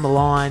body on the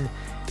line,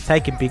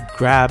 taking big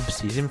grabs,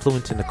 his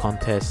influence in the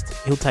contest.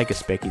 He'll take a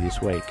specky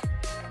this week.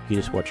 You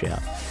just watch out.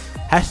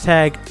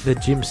 Hashtag the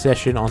gym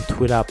session on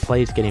Twitter.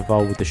 Please get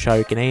involved with the show.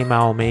 You can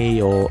email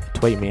me or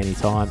tweet me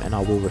anytime and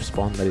I will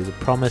respond. That is a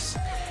promise.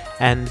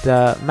 And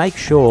make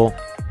sure,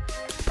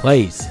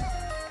 please,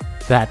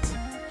 that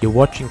you're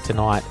watching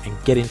tonight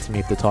and get into me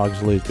if the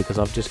Tigers lose because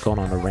I've just gone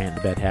on a rant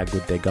about how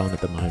good they're going at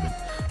the moment.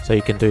 So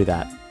you can do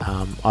that.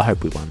 I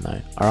hope we won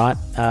though. Alright,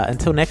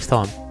 until next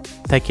time,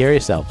 take care of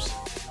yourselves.